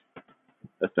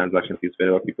 as transaction fees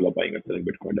wherever people are buying and selling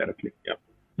Bitcoin directly.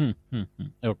 Yeah.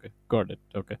 Okay, got it.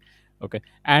 Okay, okay.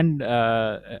 And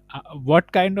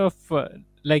what kind of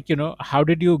like, how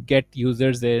did you get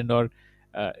users in, or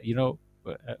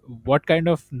what kind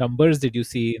of numbers did you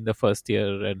see in the first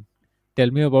year? And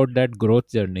tell me about that growth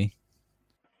journey.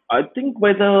 I think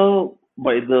by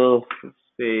the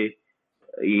say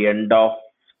end of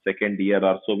second year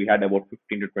or so, we had about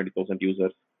 15 to 20,000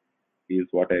 users, is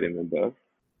what I remember.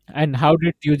 And how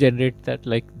did you generate that?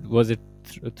 Like, was it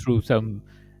through some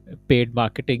paid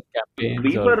marketing campaigns,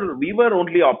 We or? were we were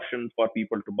only option for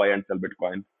people to buy and sell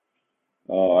Bitcoin,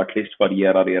 at least for a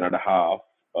year or year and a half.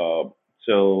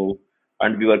 So,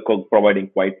 and we were providing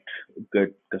quite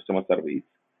good customer service.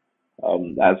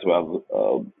 as well.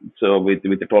 So with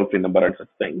the toll free number and such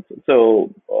things.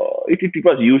 So it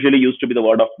was usually used to be the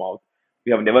word of mouth.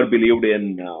 We have never believed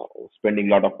in spending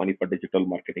a lot of money for digital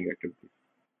marketing activities.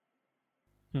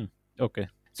 Hmm. Okay.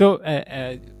 So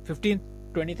 15,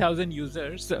 20,000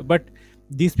 users, but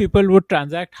these people would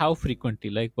transact how frequently?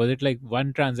 Like, was it like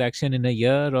one transaction in a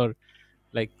year, or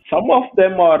like? Some of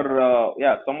them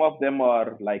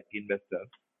are like investors,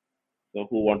 so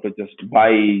who want to just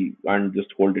buy and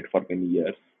just hold it for many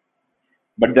years.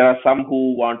 But there are some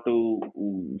who want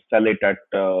to sell it at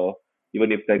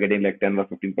even if they're getting like 10 or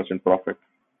 15% profit.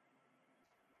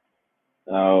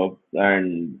 I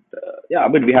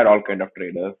mean, we had all kind of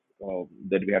traders.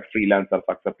 Then we had freelancers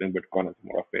accepting Bitcoin as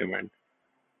mode of payment.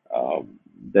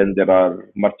 Then there are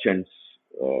merchants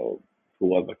who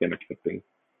are again accepting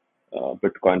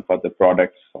Bitcoin for the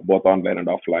products, both online and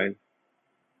offline.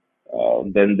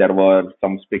 Then there were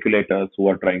some speculators who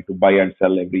were trying to buy and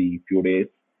sell every few days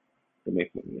to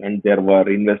make money. And there were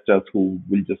investors who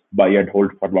will just buy and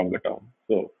hold for longer term.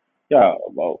 So yeah,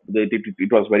 well,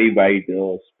 it was very wide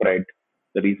spread.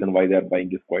 The reason why they are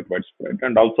buying is quite widespread,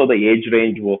 and also the age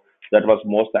range that was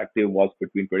most active was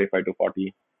between 25 to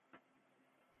 40.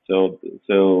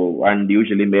 And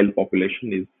usually male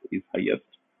population is highest.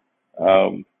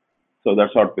 Um, so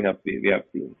that's what we have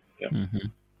seen. Yeah.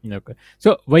 Mm-hmm. Okay.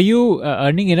 So were you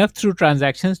earning enough through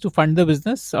transactions to fund the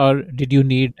business, or did you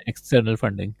need external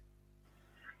funding?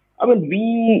 I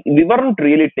mean, we weren't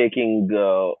really taking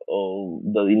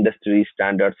the industry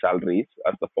standard salaries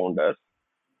as the founders.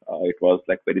 It was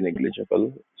like very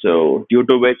negligible. So due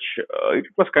to which it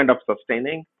was kind of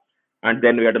sustaining. And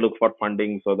then we had to look for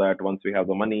funding so that once we have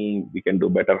the money, we can do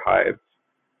better hires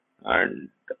and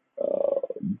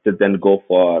then go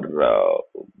for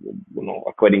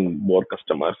acquiring more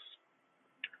customers.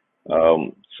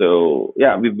 So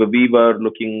yeah, we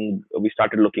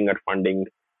started looking at funding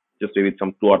just maybe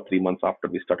some 2 or 3 months after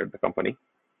we started the company,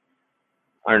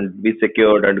 and we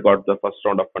secured and got the first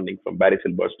round of funding from Barry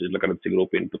Silber's Digital Currency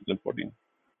Group in 2014.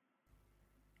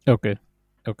 Okay.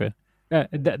 Okay.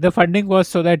 The funding was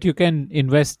so that you can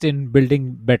invest in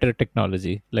building better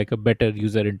technology, like a better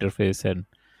user interface, and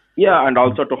Yeah, and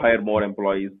also to hire more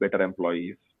employees, better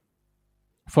employees.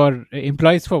 for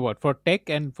employees, for what? For tech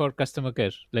and for customer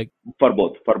care. Like, For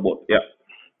both. Yeah.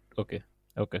 okay.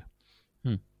 Okay.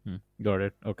 Hmm. Got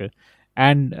it. Okay.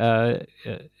 And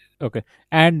okay.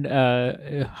 And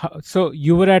so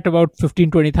you were at about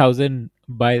 15-20,000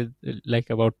 by like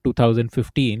about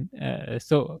 2015.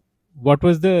 So what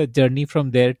was the journey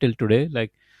from there till today?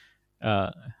 Like,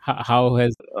 how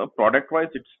has? Product wise,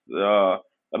 it's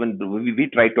I mean we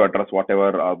try to address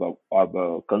whatever are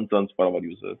the concerns for our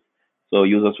users. So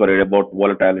users worry about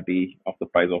volatility of the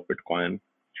price of Bitcoin.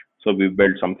 So we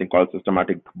built something called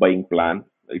systematic buying plan.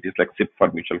 It is like SIP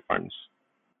for mutual funds.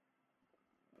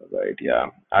 Right, yeah.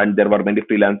 And there were many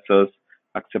freelancers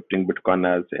accepting Bitcoin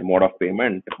as a mode of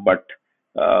payment, but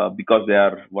because they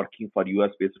are working for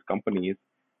US based companies,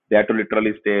 they have to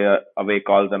literally stay awake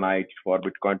all the night for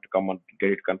Bitcoin to come and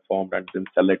get it confirmed and then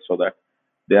sell it so that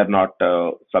they are not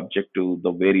subject to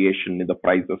the variation in the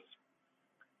prices,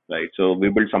 right? So we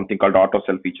built something called auto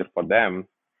sell feature for them,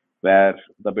 where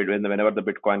whenever the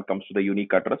Bitcoin comes to the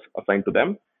unique address assigned to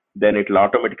them, then it will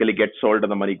automatically get sold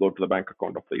and the money go to the bank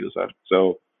account of the user.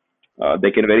 So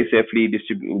they can very safely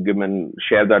distribute, give and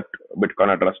share that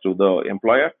Bitcoin address to the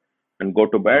employer and go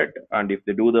to bed. And if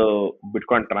they do the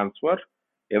Bitcoin transfer,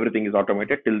 everything is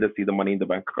automated till they see the money in the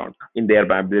bank account, in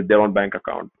their own bank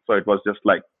account. So it was just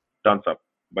like turns up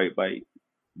by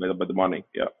the morning.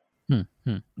 Yeah.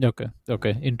 Okay.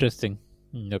 Okay. Interesting.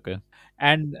 Okay.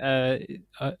 And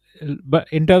but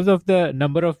in terms of the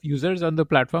number of users on the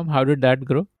platform, how did that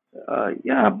grow?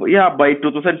 Yeah. By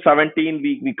 2017,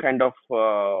 we kind of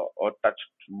touched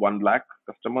 1 lakh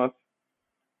customers,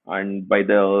 and by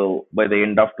the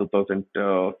end of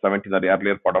 2017 or the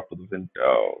earlier part of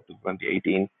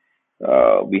 2018,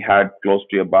 we had close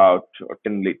to about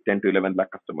 10 to 11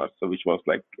 lakh customers, so which was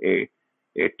like a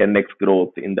 10x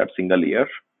growth in that single year.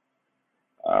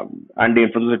 And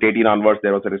in 2018 onwards,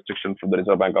 there was a restriction from the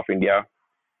Reserve Bank of India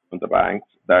on the banks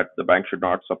that the bank should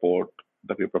not support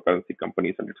the cryptocurrency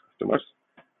companies and its customers.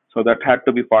 So that had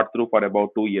to be fought through for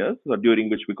about 2 years, during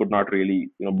which we could not really,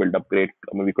 build up great.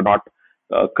 I mean, we could not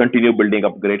continue building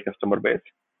up great customer base.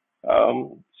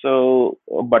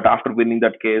 But after winning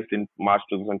that case in March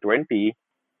 2020,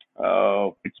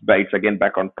 it's again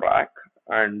back on track,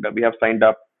 and we have signed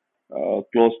up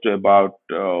close to about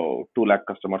 2 lakh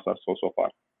customers or so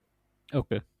far.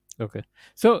 Okay. Okay.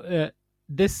 So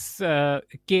this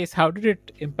case, how did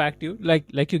it impact you?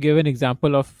 Like you gave an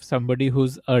example of somebody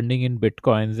who's earning in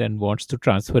bitcoins and wants to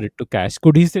transfer it to cash.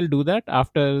 Could he still do that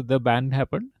after the ban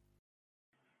happened?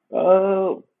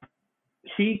 Uh,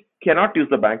 he cannot use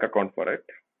the bank account for it,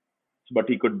 but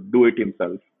he could do it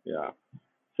himself. Yeah.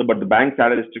 So, but the banks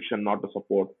had a restriction not to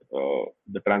support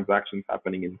the transactions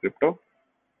happening in crypto.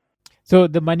 So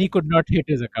the money could not hit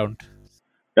his account.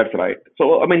 That's right.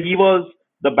 So, I mean,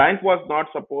 the bank was not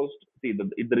supposed, see,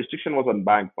 the restriction was on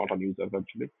banks, not on users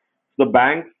actually. The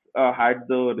banks had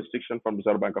the restriction from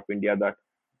Reserve Bank of India that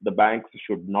the banks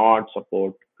should not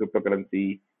support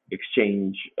cryptocurrency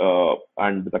exchange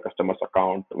and the customer's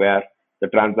account where the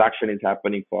transaction is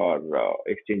happening for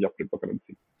exchange of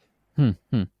cryptocurrency. Hmm.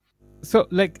 Hmm. So,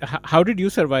 like, how did you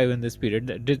survive in this period?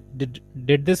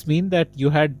 Did this mean that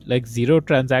you had like zero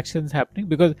transactions happening?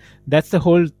 Because that's the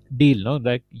whole deal, no?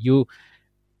 Like, you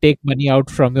take money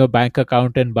out from your bank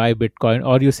account and buy Bitcoin,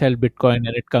 or you sell Bitcoin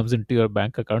and it comes into your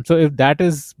bank account. So, if that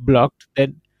is blocked,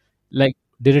 then like,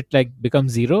 did it like become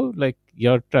zero, like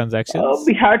your transactions?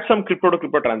 We had some crypto to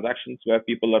crypto transactions where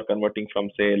people are converting from,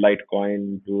 say,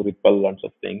 Litecoin to Ripple and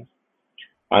such things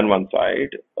on one side.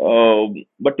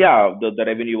 But yeah, the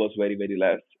revenue was very, very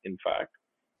less, in fact.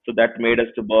 So that made us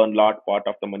to burn lot part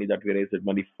of the money that we raised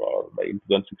money for in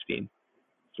 2016.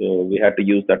 So we had to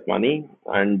use that money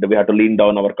and we had to lean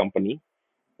down our company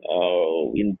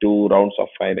in 2 rounds of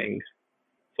firing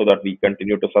so that we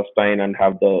continue to sustain and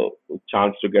have the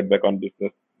chance to get back on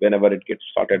business whenever it gets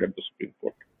started at the Supreme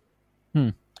Court. Hmm.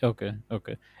 Okay.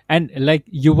 Okay. And like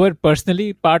you were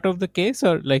personally part of the case,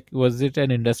 or like was it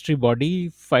an industry body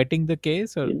fighting the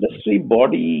case, or like? Industry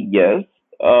body, yes,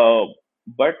 uh,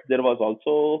 but there was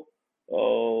also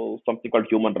something called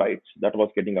human rights that was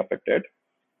getting affected.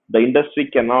 The industry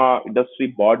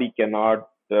body cannot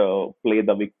play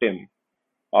the victim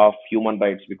of human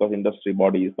rights because industry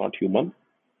body is not human.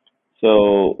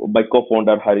 So my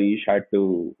co-founder Harish had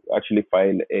to actually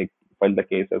file the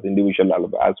case as individual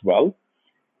as well,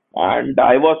 and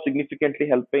I was significantly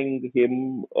helping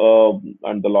him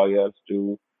and the lawyers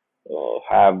to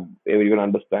have everyone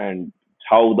understand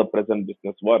how the present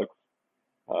business works,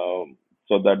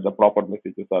 so that the proper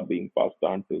messages are being passed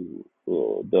on to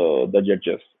the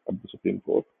judges at the Supreme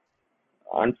Court.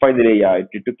 And finally, yeah,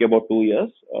 it took about 2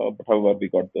 years, but however, we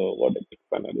got the verdict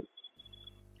finally.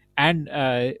 And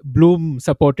Bloom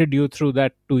supported you through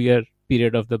that 2 year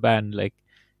period of the ban, like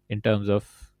in terms of.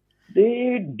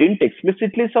 They didn't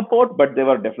explicitly support, but they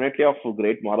were definitely of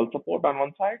great moral support on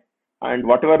one side. And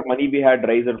whatever money we had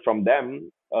raised from them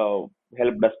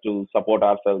helped us to support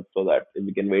ourselves so that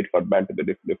we can wait for ban to be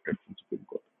lifted from Supreme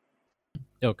Court.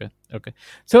 Okay. Okay.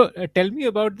 So tell me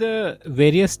about the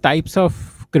various types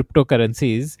of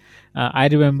cryptocurrencies. I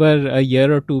remember a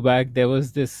year or two back there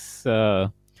was this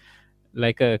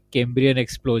like a Cambrian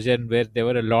explosion where there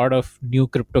were a lot of new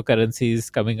cryptocurrencies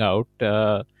coming out.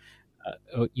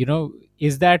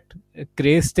 Is that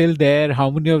craze still there? How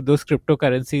many of those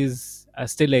cryptocurrencies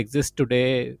still exist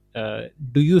today?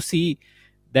 Do you see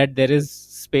that there is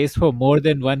space for more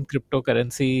than one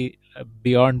cryptocurrency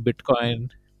beyond Bitcoin?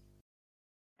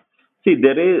 See,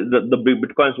 there is the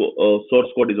Bitcoin's source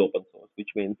code is open source, which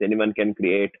means anyone can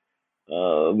create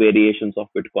variations of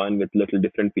Bitcoin with little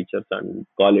different features and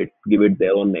give it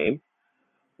their own name.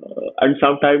 And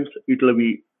sometimes it will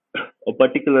be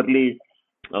particularly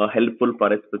helpful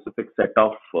for a specific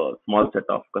small set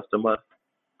of customers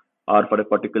or for a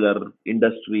particular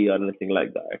industry or anything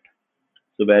like that.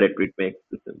 So where it makes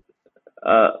sense.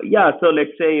 Yeah, so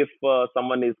let's say if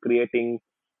someone is creating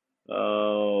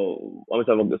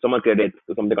someone created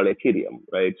something called Ethereum,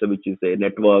 right? So which is a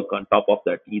network. On top of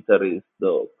that, Ether is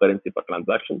the currency for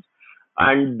transactions.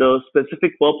 And the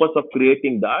specific purpose of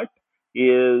creating that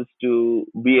is to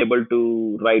be able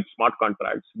to write smart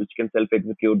contracts which can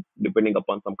self-execute depending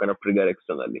upon some kind of trigger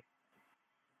externally.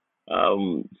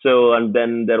 So and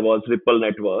then there was Ripple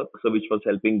network, so which was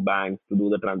helping banks to do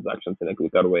the transactions in a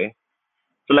quicker way.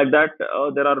 So like that,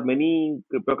 there are many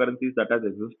cryptocurrencies that have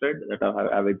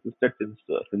existed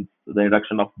since the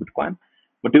introduction of Bitcoin.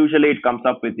 But usually it comes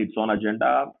up with its own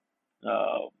agenda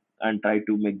uh, and try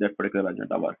to make that particular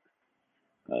agenda work.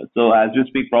 So as you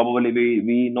speak, probably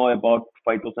we know about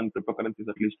 5,000 cryptocurrencies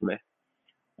at least today.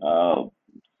 Uh,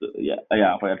 so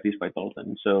yeah, for at least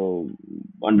 5,000. So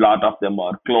a lot of them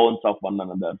are clones of one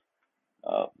another.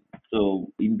 Uh, so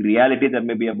in reality, there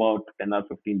may be about 10 or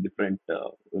 15 different,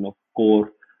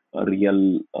 core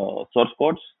real source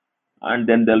codes, and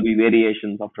then there'll be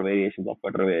variations after variations of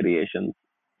better variations,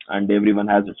 and everyone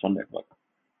has its own network.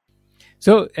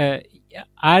 So,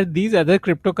 are these other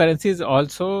cryptocurrencies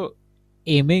also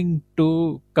aiming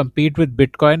to compete with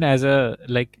Bitcoin as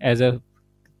a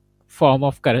form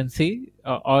of currency,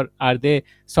 or are they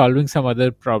solving some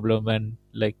other problem? And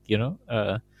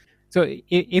so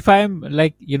if I'm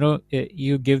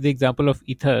you give the example of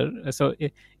Ether. So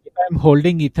if I'm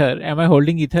holding Ether, am I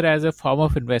holding Ether as a form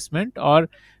of investment, or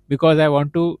because I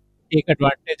want to take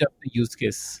advantage of the use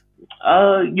case?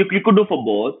 You could do for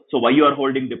both. So why you are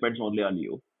holding depends only on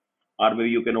you. Or maybe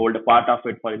you can hold a part of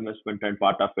it for investment and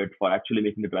part of it for actually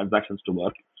making the transactions to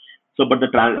work. So, but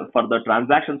for the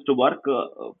transactions to work,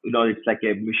 it's like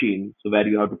a machine. So where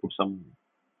you have to put some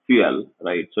fuel,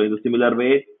 right? So in a similar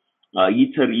way,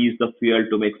 Ether is the fuel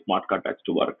to make smart contracts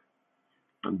to work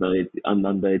on the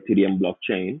Ethereum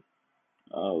blockchain.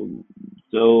 Um,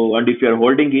 so, and if you're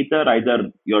holding Ether,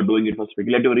 either you're doing it for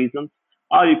speculative reasons,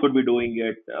 or you could be doing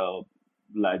it,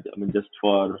 just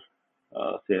for,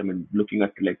 say, looking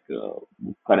at like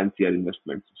currency or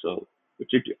investments. So,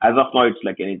 as of now, it's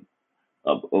like any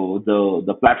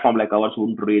the platform like ours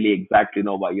wouldn't really exactly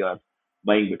know why you're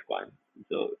buying Bitcoin.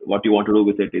 So, what you want to do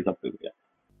with it is up to you. Yeah.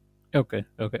 Okay,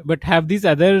 okay. But have these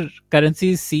other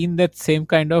currencies seen that same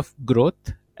kind of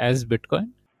growth as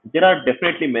Bitcoin? There are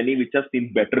definitely many which have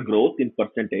seen better growth in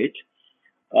percentage,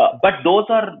 but those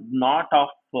are not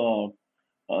of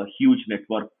a huge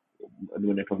network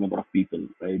number of people,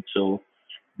 right? So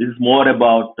this is more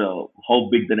about how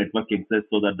big the network exists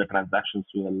so that the transactions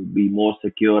will be more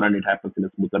secure and it happens in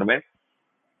a smoother way.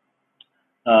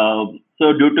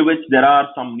 So due to which there are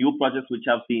some new projects which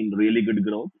have seen really good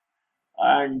growth,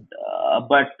 and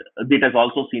but it has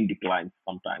also seen declines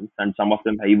sometimes, and some of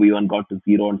them have even got to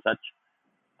zero and such.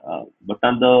 But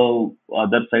on the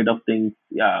other side of things,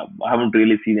 yeah, I haven't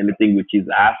really seen anything which is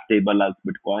as stable as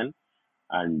Bitcoin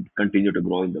and continue to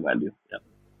grow in the value.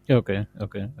 Yeah. Okay,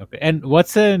 okay, okay. And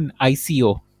what's an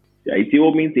ICO? The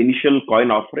ICO means initial coin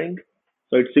offering.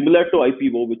 So it's similar to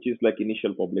IPO, which is like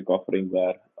initial public offering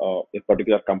where a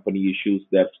particular company issues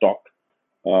their stock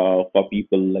for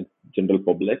people like general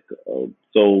public.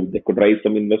 So they could raise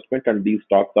some investment and these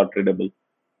stocks are tradable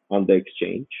on the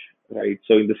exchange, right?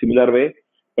 So in the similar way,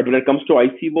 but when it comes to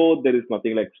ICO, there is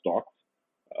nothing like stocks.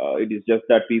 It is just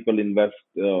that people invest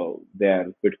their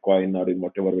Bitcoin or in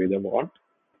whatever way they want,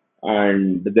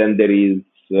 and then there is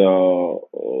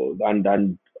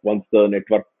and once their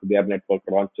network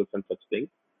launches and such things,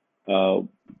 uh,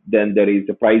 then there is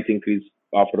a price increase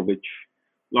after which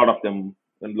a lot of them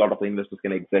and a lot of the investors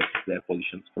can exit their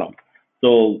positions from.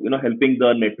 So helping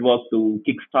the network to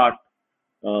kickstart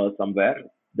somewhere,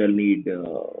 they'll need. A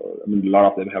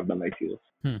lot of them have done ICOs.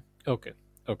 Hmm. Okay.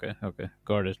 Okay. Okay.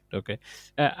 Got it. Okay.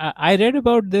 I read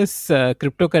about this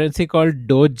cryptocurrency called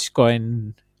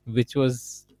Dogecoin, which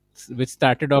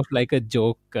started off like a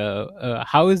joke.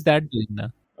 How is that doing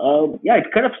now? Yeah,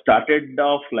 it kind of started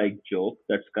off like joke.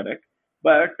 That's correct,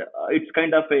 but it's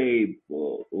kind of a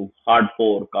hard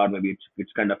fork, or maybe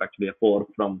it's kind of actually a fork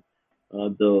from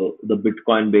the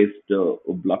Bitcoin based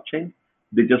blockchain.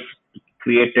 They just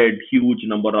created huge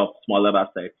number of smaller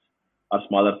assets or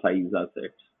smaller size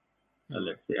assets, Hmm.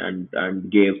 let's say,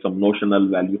 and gave some notional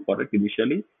value for it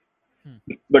initially. Hmm.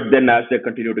 But then as they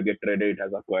continue to get traded, it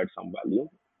has acquired some value.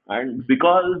 And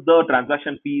because the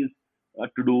transaction fees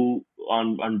to do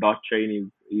on dot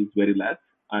chain is very less,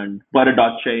 and per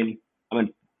dot chain, I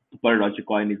mean per dot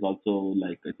coin is also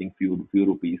like I think few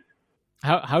rupees.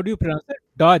 How do you pronounce it?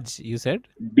 Dodge, you said?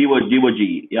 DOG,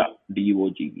 yeah,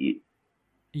 DOGE,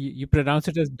 You pronounce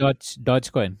it as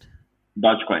Dogecoin.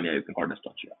 Dogecoin, yeah, you can call it as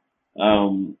Doge. Yeah.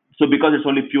 So because it's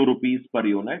only few rupees per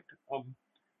unit,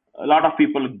 a lot of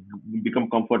people become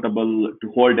comfortable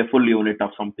to hold a full unit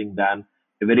of something than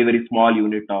a very small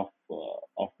unit of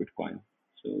Bitcoin.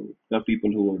 So there are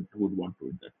people who would want to do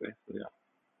it that way. So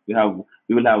yeah,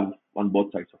 we will have on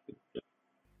both sides of it. Yeah.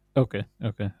 Okay.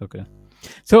 Okay. Okay.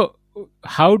 So,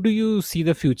 how do you see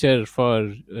the future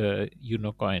for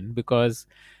Unocoin? Because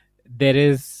there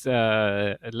is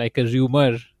like a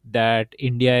rumor that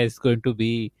India is going to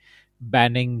be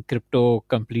banning crypto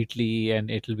completely,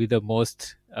 and it will be the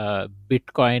most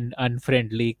Bitcoin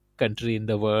unfriendly country in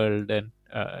the world, and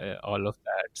all of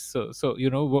that. So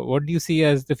what do you see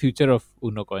as the future of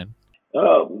Unocoin?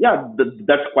 Yeah,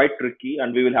 that's quite tricky,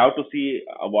 and we will have to see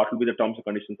what will be the terms and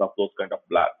conditions of those kind of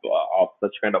of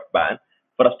such kind of ban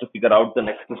for us to figure out the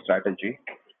next strategy.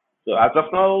 So as of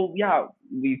now, yeah,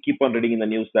 we keep on reading in the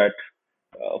news that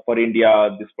for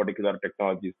India, this particular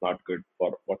technology is not good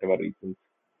for whatever reasons,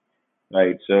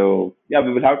 right? So yeah,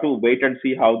 we will have to wait and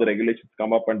see how the regulations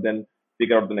come up and then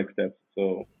figure out the next steps.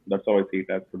 So that's how I see it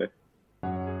as today.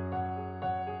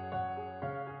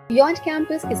 Beyond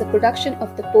Campus is a production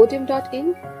of the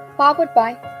Podium.in, powered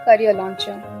by Career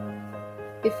Launcher.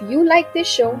 If you like this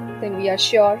show, then we are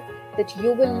sure that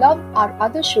you will love our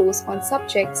other shows on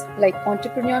subjects like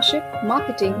entrepreneurship,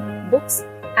 marketing, books,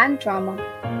 and drama.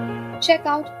 Check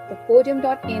out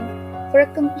thepodium.in for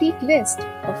a complete list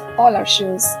of all our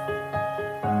shows.